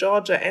 Moldova,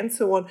 Georgia, and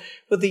so on,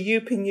 where the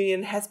European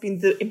Union has been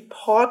the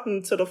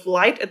important sort of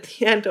light at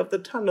the end of the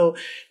tunnel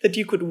that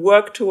you could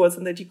work towards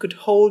and that you could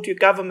hold your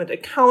government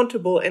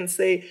accountable and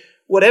say,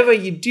 whatever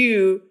you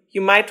do,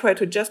 you might try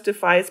to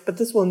justify it, but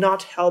this will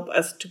not help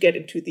us to get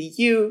into the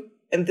EU.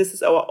 And this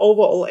is our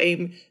overall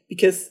aim,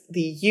 because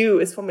the EU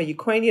is, from a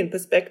Ukrainian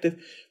perspective,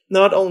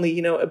 not only,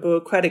 a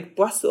bureaucratic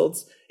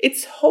Brussels,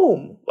 it's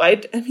home,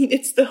 right? I mean,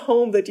 it's the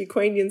home that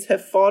Ukrainians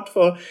have fought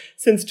for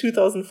since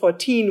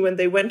 2014 when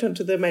they went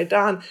onto the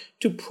Maidan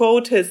to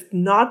protest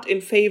not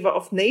in favor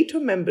of NATO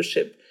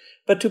membership,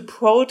 but to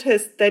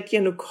protest that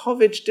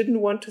Yanukovych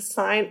didn't want to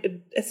sign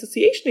an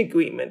association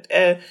agreement,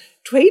 a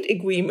trade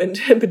agreement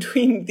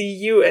between the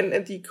EU and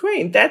the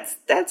Ukraine.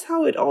 That's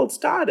how it all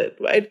started,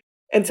 right?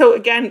 And so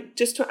again,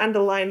 just to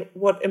underline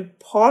what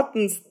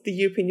importance the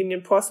European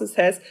Union process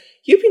has,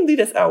 European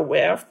leaders are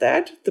aware of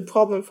that. The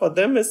problem for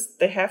them is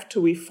they have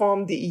to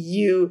reform the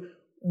EU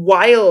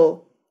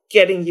while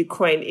getting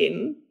Ukraine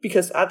in,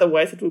 because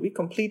otherwise it will be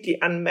completely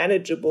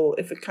unmanageable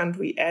if a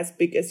country as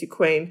big as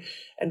Ukraine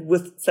and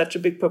with such a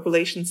big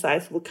population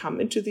size will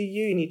come into the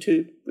EU. You need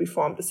to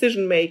reform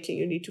decision-making.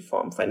 You need to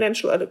form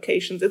financial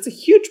allocations. It's a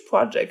huge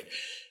project.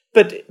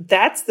 But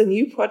that's the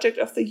new project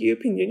of the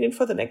European Union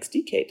for the next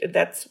decade. And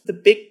that's the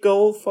big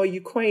goal for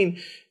Ukraine.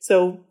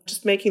 So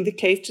just making the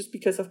case, just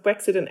because of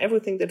Brexit and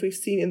everything that we've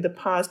seen in the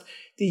past,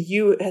 the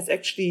EU has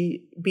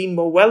actually been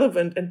more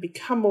relevant and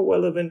become more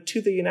relevant to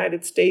the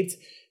United States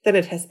than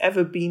it has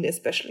ever been,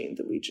 especially in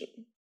the region.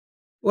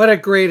 What a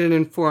great and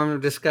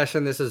informative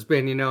discussion this has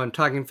been. In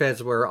Talking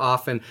Feds, we're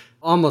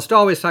almost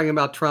always talking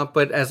about Trump,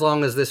 but as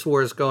long as this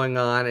war is going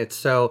on, it's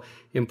so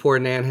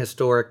important and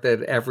historic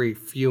that every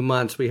few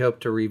months we hope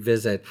to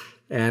revisit,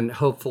 and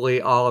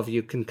hopefully all of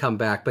you can come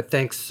back. But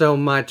thanks so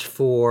much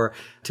for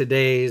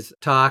today's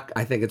talk.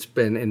 I think it's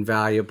been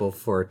invaluable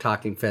for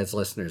Talking Feds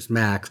listeners.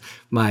 Max,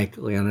 Mike,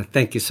 Liana,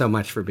 thank you so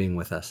much for being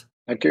with us.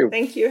 Thank you.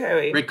 Thank you,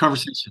 Harry. Great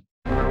conversation.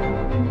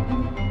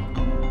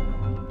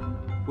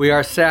 We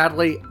are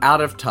sadly out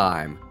of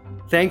time.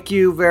 Thank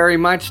you very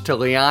much to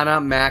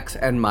Liana, Max,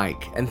 and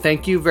Mike. And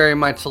thank you very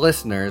much,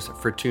 listeners,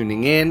 for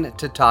tuning in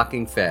to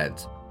Talking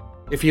Feds.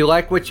 If you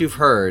like what you've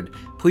heard,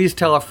 please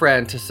tell a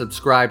friend to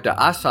subscribe to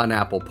us on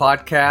Apple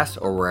Podcasts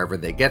or wherever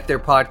they get their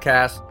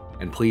podcasts.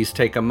 And please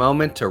take a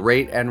moment to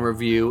rate and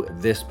review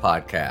this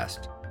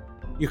podcast.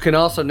 You can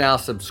also now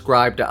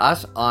subscribe to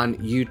us on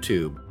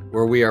YouTube,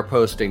 where we are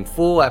posting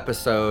full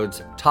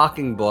episodes,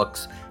 talking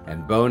books,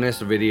 and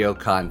bonus video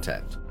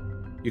content.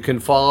 You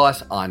can follow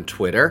us on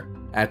Twitter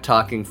at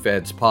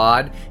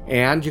TalkingFedsPod,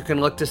 and you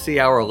can look to see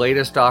our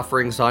latest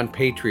offerings on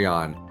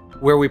Patreon,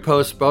 where we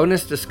post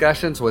bonus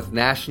discussions with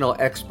national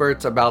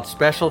experts about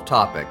special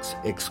topics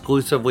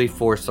exclusively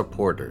for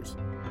supporters.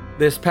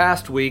 This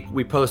past week,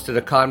 we posted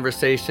a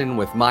conversation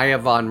with Maya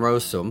von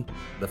Rossum,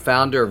 the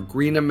founder of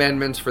Green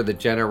Amendments for the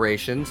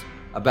Generations,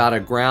 about a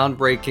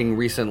groundbreaking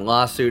recent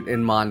lawsuit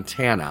in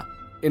Montana,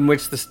 in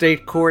which the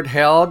state court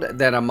held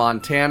that a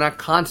Montana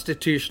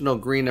constitutional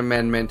Green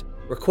Amendment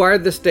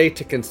required the state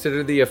to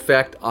consider the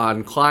effect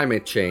on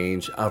climate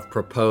change of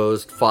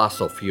proposed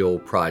fossil fuel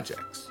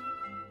projects.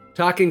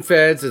 Talking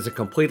Feds is a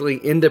completely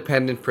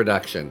independent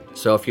production,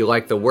 so if you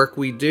like the work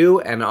we do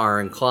and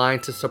are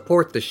inclined to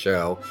support the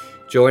show,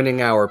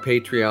 joining our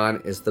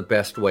Patreon is the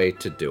best way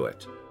to do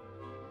it.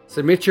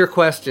 Submit your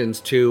questions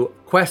to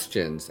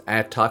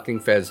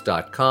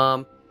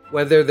questions@talkingfeds.com,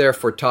 whether they're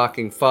for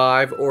Talking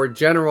 5 or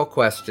general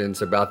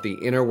questions about the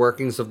inner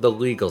workings of the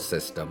legal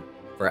system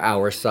for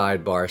our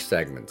sidebar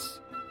segments.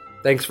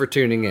 Thanks for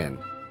tuning in,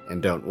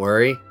 and don't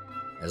worry,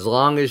 as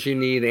long as you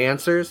need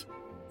answers,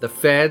 the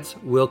Feds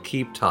will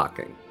keep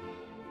talking.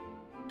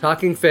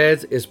 Talking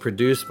Feds is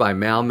produced by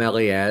Mal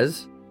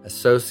Meliez,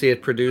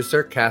 associate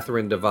producer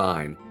Catherine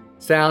Devine,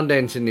 sound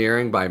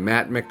engineering by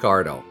Matt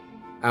McArdle.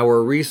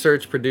 Our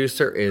research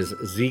producer is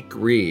Zeke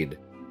Reed.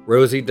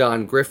 Rosie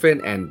Dawn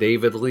Griffin and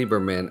David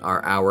Lieberman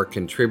are our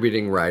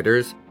contributing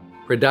writers.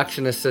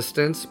 Production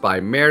assistance by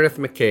Meredith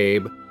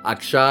McCabe,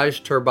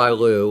 Akshaj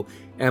Turbailu,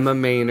 Emma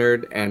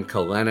Maynard, and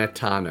Kalena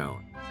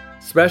Tano.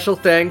 Special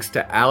thanks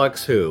to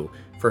Alex Hu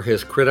for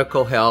his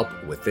critical help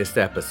with this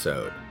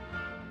episode.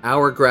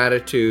 Our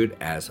gratitude,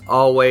 as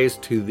always,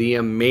 to the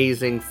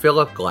amazing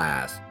Philip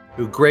Glass,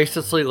 who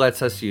graciously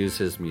lets us use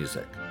his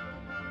music.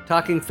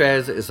 Talking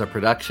Fez is a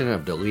production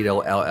of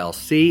Delito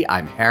LLC.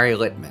 I'm Harry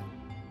Littman.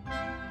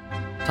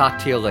 Talk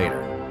to you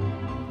later.